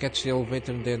have to catch the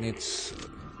elevator and then it's...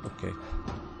 Okay.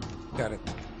 Got it.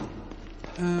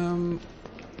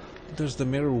 Does the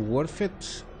mirror worth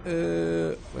it?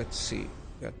 Let's see.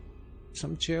 Got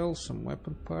some gel, some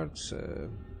weapon parts.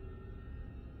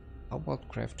 How about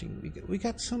crafting? We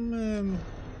got some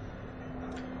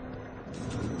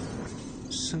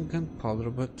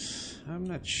gunpowder, but I'm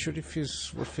not sure if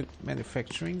it's worth it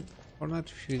manufacturing or not.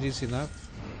 If it is enough.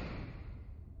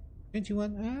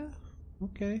 21.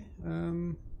 Okay.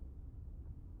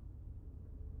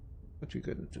 What we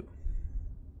gonna do?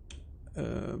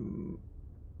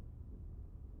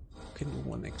 Can do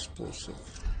one explosive.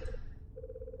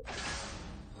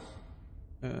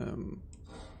 How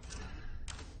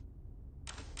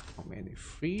many?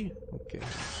 3? Okay,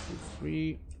 let's do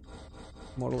 3.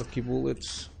 More lucky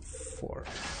bullets. 4.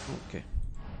 Okay.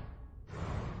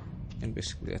 And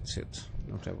basically that's it.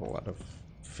 We don't have a lot of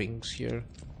things here.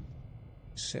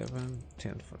 7,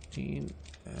 10, 14.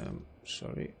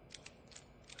 Sorry.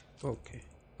 Okay.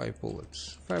 5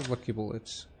 bullets. 5 lucky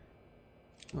bullets.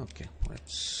 Okay,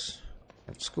 let's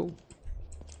go.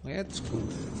 Let's go.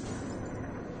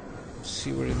 Let's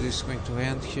see where it is going to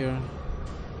end here.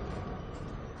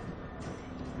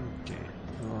 Okay.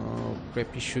 Oh,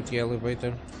 crappy shooty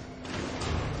elevator.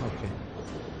 Okay.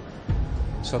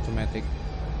 It's automatic.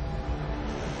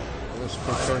 Let's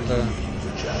prepare the...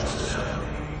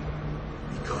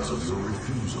 Because of your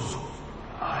refusal,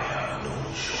 I have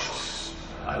no choice.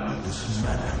 I will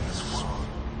dismantle this world.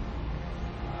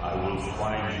 I will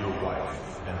find your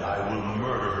wife, and I will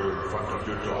murder her in front of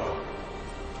your daughter.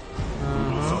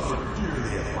 You will suffer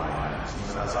dearly at my hands,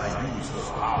 even as I use her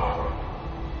power.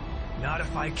 Not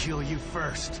if I kill you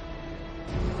first.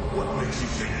 What makes you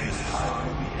think this time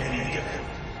will be any different?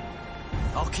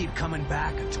 I'll keep coming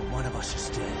back until one of us is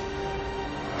dead.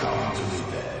 Come to me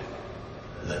then.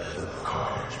 Let the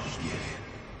carnage begin.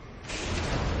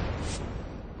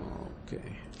 Okay.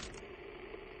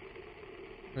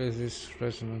 Where is this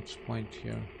resonance point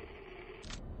here?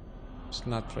 It's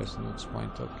not resonance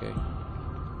point, okay.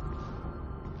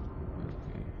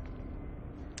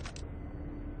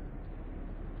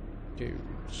 Okay,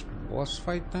 it's boss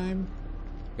fight time.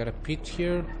 Got a pit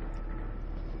here.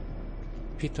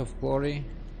 Pit of glory.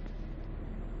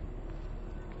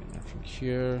 Okay, nothing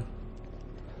here.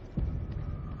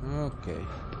 Okay.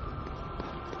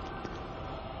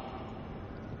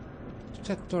 Is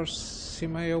that door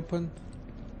semi-open?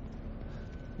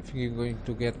 I think you're going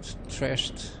to get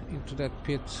trashed into that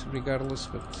pit regardless,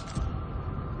 but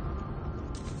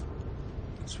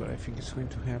that's what I think is going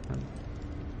to happen.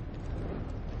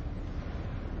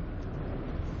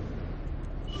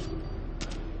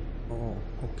 Oh,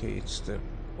 okay, it's the...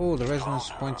 Oh, the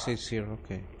resonance point says here,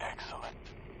 okay. Excellent.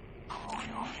 Prove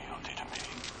your fealty to me.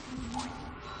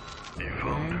 Okay. You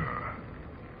found her.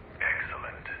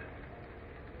 Excellent.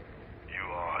 You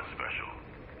are special.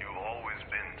 You've always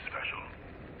been special.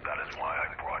 That is why I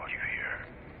brought you here.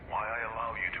 Why I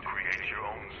allow you to create your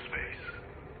own space.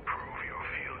 Prove your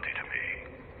fealty to me.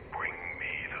 Bring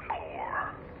me the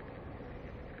core.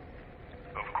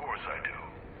 Of course I do.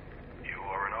 You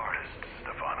are an artist,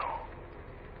 Stefano.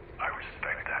 I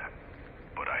respect that.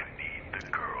 But I need the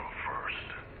girl first.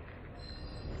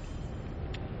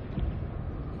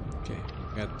 Okay,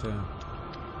 got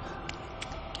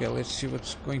okay, let's see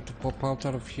what's going to pop out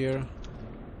of here.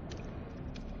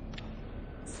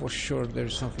 For sure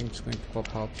there's something that's going to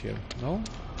pop out here. No?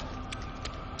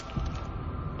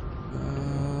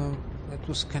 That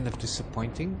was kind of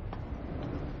disappointing.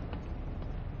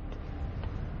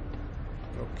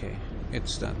 Okay,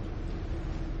 it's done.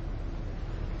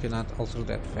 Cannot alter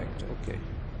that fact. Okay.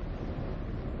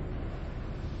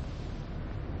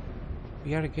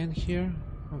 We are again here?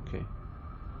 Okay.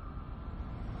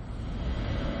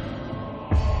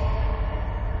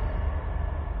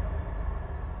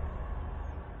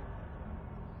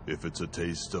 If it's a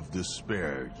taste of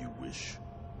despair you wish,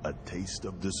 a taste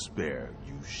of despair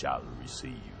you shall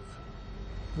receive.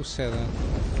 Who said that?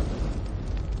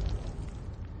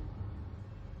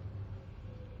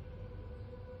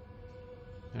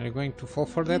 Are you going to fall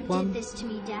for that one? You did this to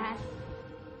me, Dad.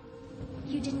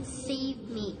 You didn't save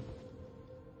me.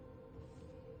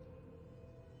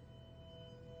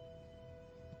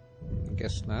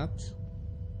 Guess not.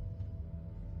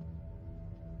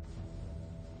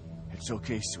 It's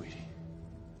okay, sweetie.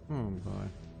 Oh boy.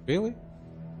 Really?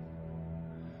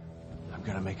 I'm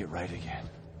gonna make it right again.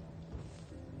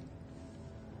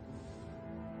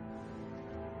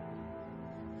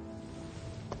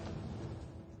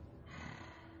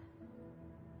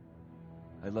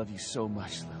 I love you so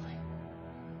much, Lily.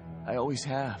 I always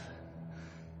have.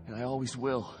 And I always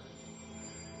will.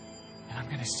 And I'm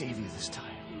gonna save you this time.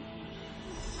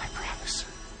 I promise.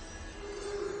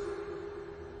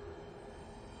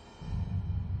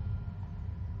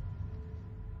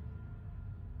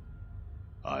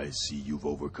 I see you've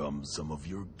overcome some of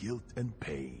your guilt and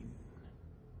pain.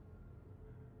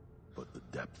 But the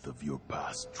depth of your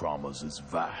past traumas is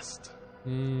vast.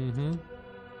 Mm-hmm.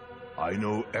 I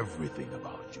know everything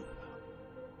about you.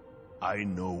 I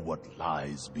know what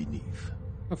lies beneath.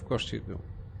 Of course you do.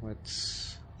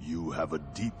 Let's... You have a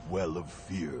deep well of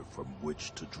fear from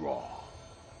which to draw.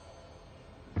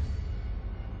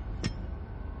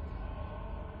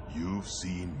 You've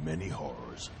seen many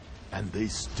horrors, and they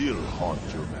still haunt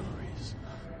your memories.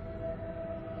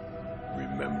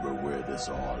 Remember where this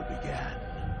all began.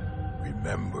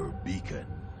 Remember Beacon.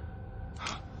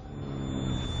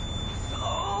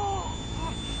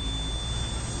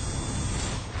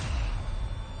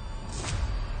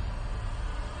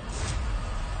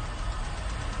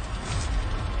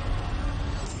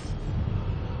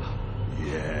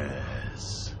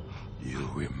 Yes, you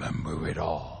remember it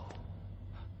all.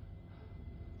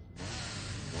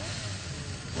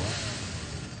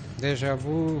 Deja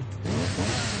vu.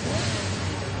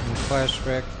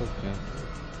 Flashback, okay.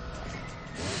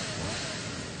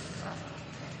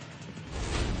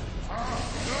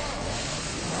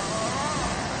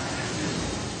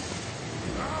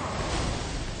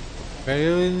 I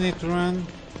really need to run.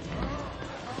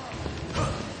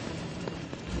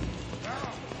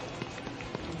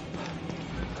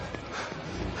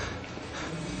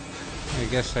 I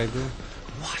guess I do.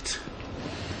 What?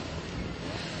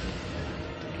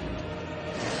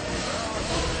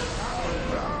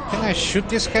 Can I shoot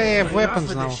this guy? I have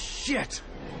weapons now. Shit!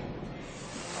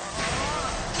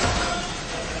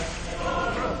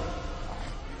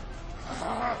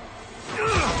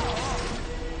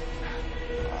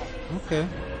 Okay.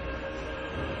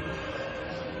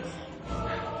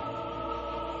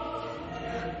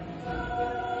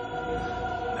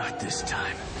 Not this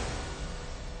time.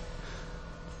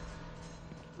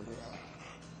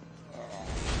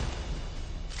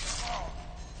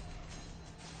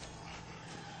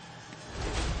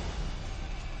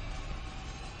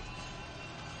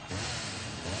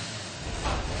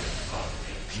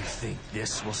 You think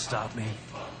this will stop me?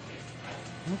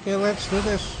 Okay, let's do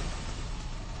this.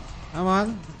 Come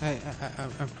on.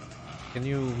 Can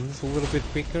you move a little bit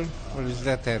quicker? Or is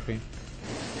that happy?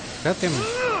 Cut him.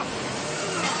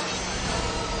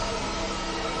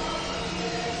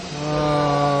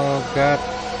 Oh, god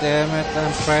damn it.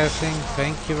 I'm pressing.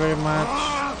 Thank you very much.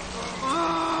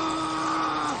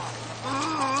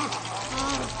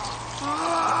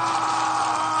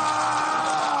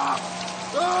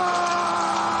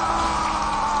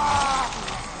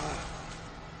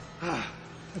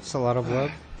 That's a lot of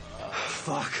blood.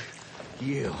 Fuck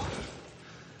you.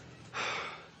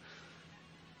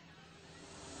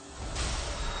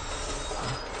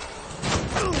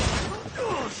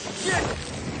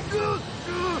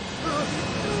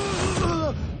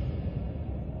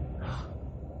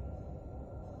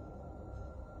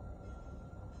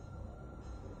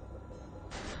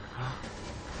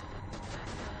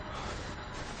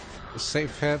 The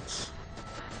safe heads.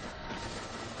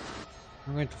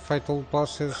 I'm going to fight all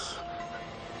bosses.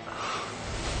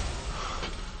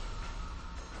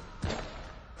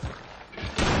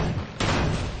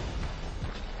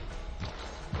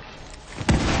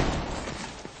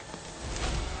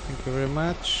 Thank you very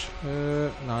much.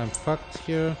 Now I'm fucked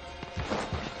here.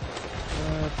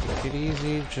 Take it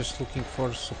easy, just looking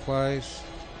for supplies.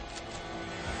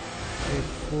 Okay,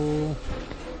 full.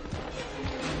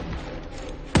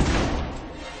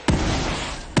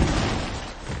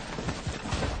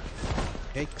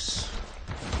 Yikes.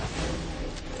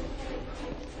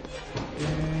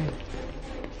 Okay.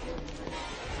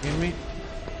 Gimme.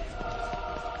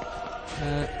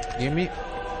 Gimme.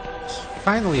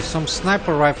 Finally, some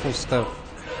sniper rifle stuff.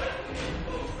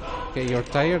 Okay, you're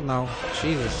tired now.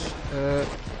 Jesus.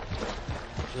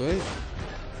 Wait.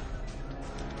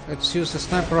 Let's use the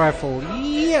sniper rifle.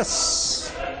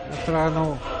 Yes! After I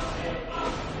know.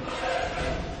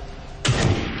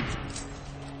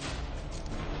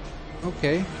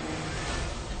 Okay.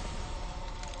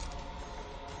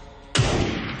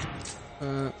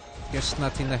 Guess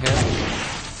not in the head.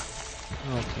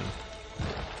 Okay.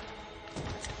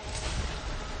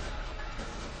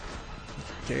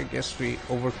 Okay, I guess we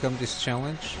overcome this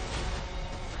challenge.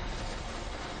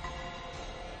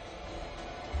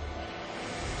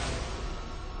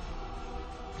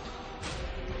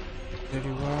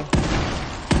 Very well.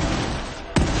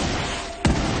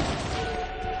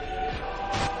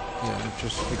 Yeah,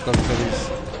 just because there is.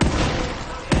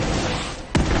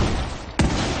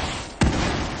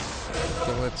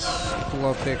 Okay, let's pull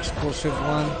out the explosive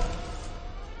one.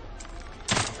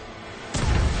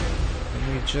 Can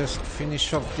we just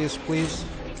finish off this, please?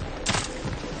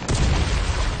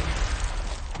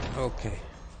 Okay.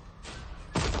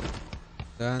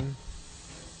 Done.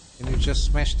 Can you just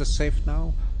smash the safe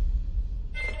now?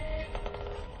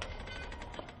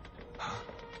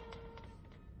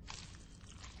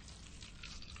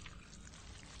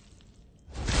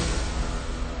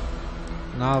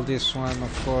 Now this one,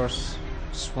 of course,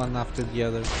 it's one after the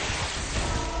other.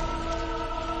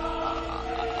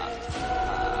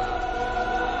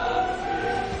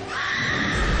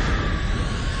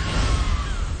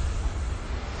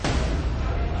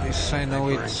 This I know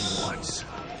it's... once,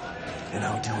 and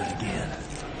I'll do it again.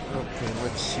 Okay,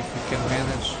 let's see if we can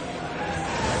manage.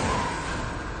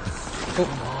 Oh,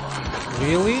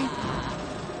 really?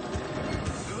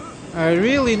 I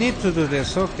really need to do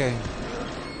this, okay.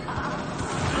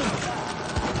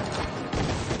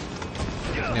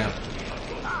 Yeah.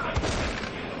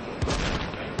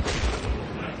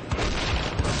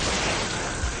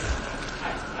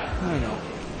 I know.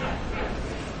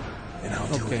 And I'll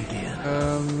do it again.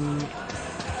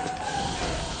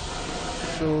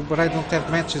 So, but I don't have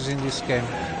matches in this game.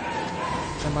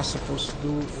 What am I supposed to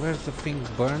do? Where's the thing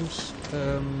burns?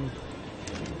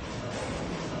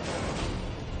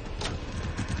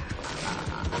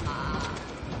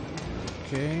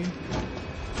 Okay.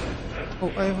 Oh,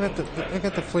 I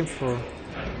got the flamethrower.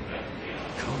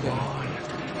 Come on.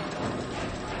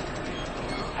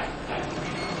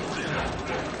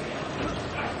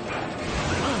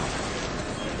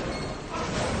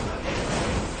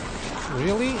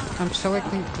 Really? I'm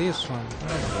selecting this one.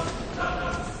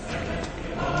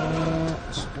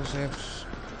 I suppose I have...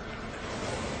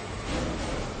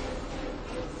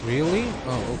 Really?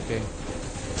 Oh, okay.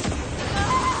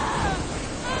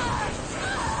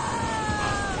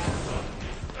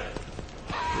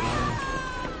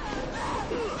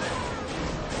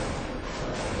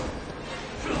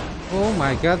 Oh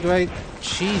my god, right?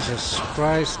 Jesus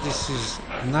Christ, this is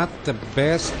not the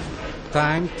best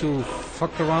time to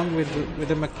fuck around with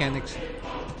the mechanics.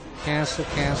 Cancel,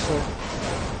 cancel.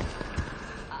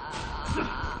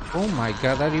 Oh my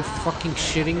god, are you fucking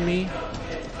shitting me?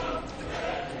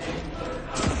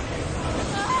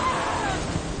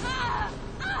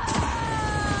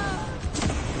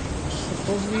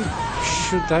 Suppose we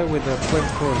should die with a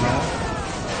flamethrower now.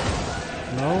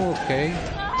 No, okay.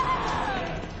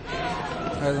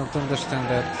 I don't understand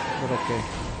that, but okay.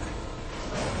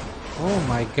 Oh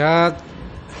my god.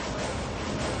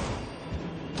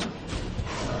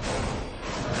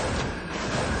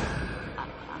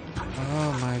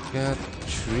 Oh my god.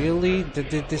 Really?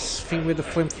 Did this thing with the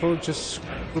flamethrower just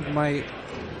screwed my...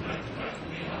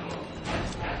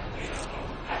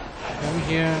 Come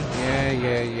here.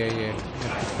 Yeah. You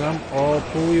have to come. I'll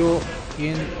pull you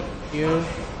in here.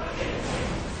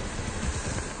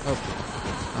 Okay.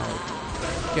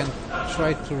 Can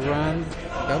try to run.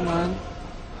 Come on.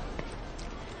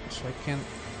 So I can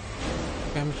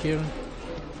come here.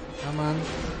 Come on.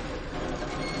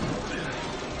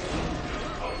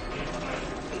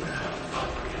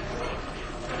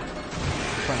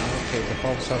 Fine. Okay, the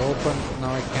valves are open.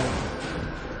 Now I can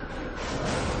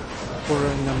put her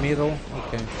in the middle.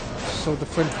 Okay. So the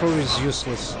flamethrower is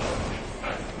useless.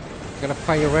 Got a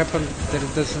fire weapon that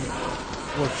it doesn't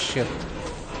work shit.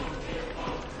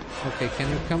 Okay, can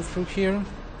you come through here?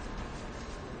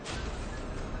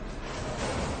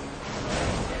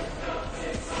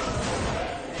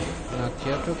 Not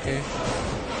yet, okay.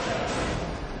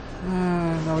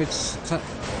 No, it's a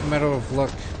matter of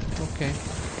luck. Okay.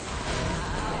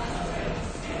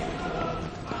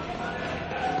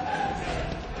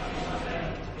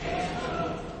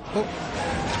 Oh.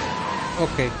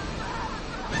 Okay.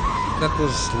 That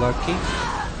was lucky.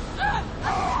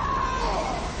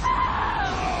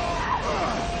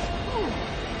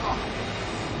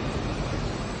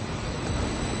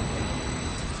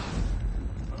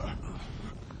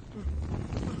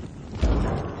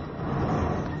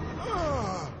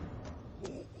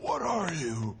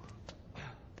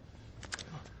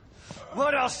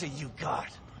 What else have you got?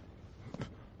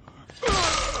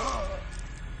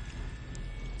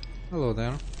 Hello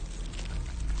there.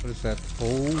 What is that?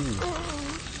 Oh,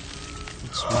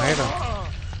 it's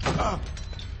Myra.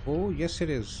 Oh, yes it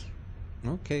is.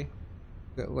 Okay.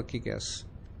 Lucky guess.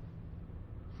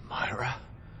 Myra?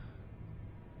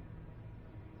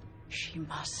 She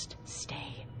must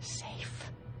stay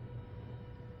safe.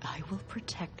 I will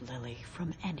protect Lily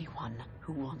from anyone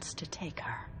who wants to take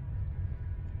her.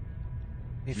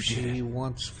 If she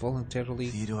wants voluntarily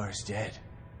Theodore's dead.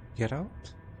 get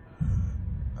out?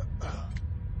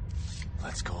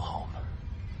 Let's go home.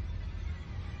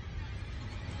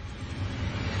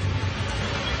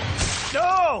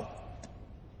 No!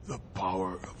 The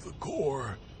power of the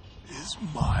core is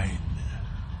mine.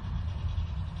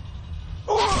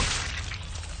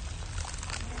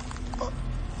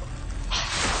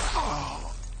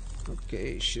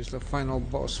 Okay, she's the final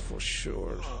boss for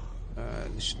sure.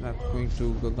 It's not going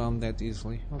to go down that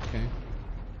easily. Okay.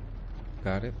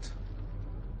 Got it.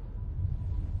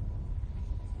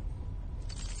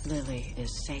 Lily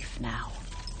is safe now.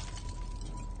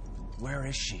 Where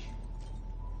is she?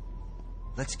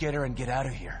 Let's get her and get out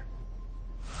of here.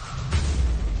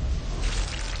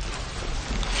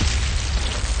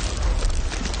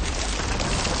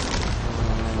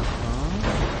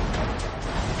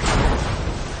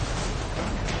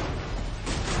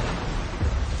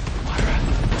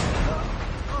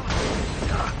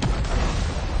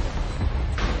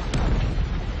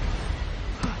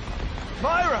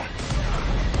 Myra!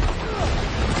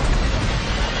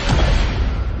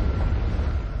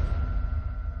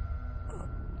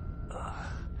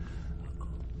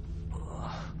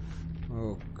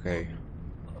 Okay.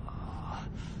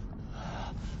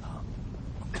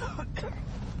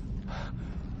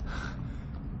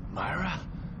 Myra?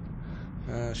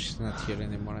 She's not here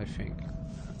anymore, I think.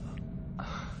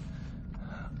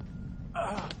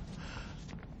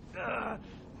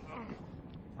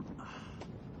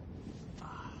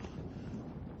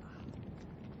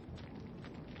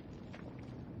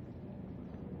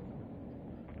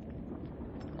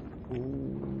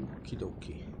 Okie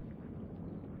dokie.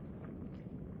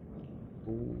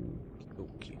 Okie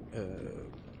dokie.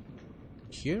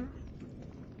 Here?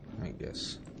 I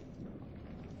guess.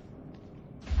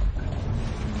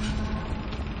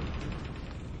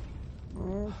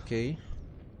 Okay.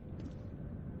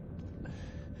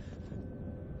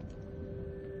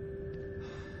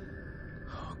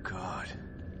 Oh, God.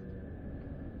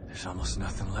 There's almost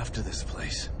nothing left of this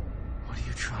place. What are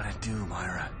you trying to do,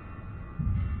 Myra?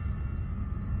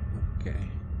 Okay.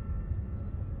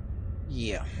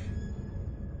 Yeah.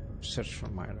 Search for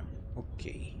Myra.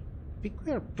 Okay. I think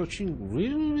we are approaching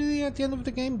really at the end of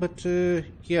the game, but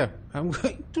yeah, I'm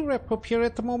going to wrap up here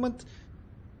at the moment.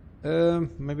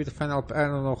 Maybe the final, I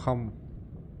don't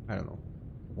know,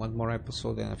 one more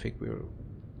episode and I think we're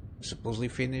supposedly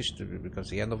finished, because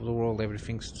the end of the world,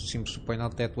 everything seems to point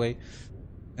out that way.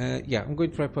 Yeah, I'm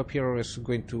going to wrap up here, or it's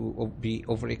going to be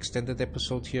overextended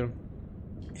episode here.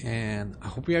 And I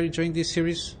hope you are enjoying this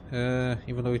series,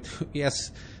 even though it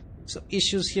has some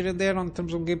issues here and there on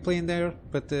terms of gameplay in there,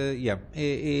 but yeah,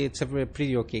 it's a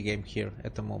pretty okay game here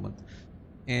at the moment.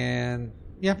 And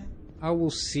yeah, I will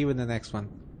see you in the next one.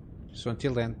 So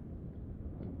until then,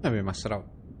 I'm Master out.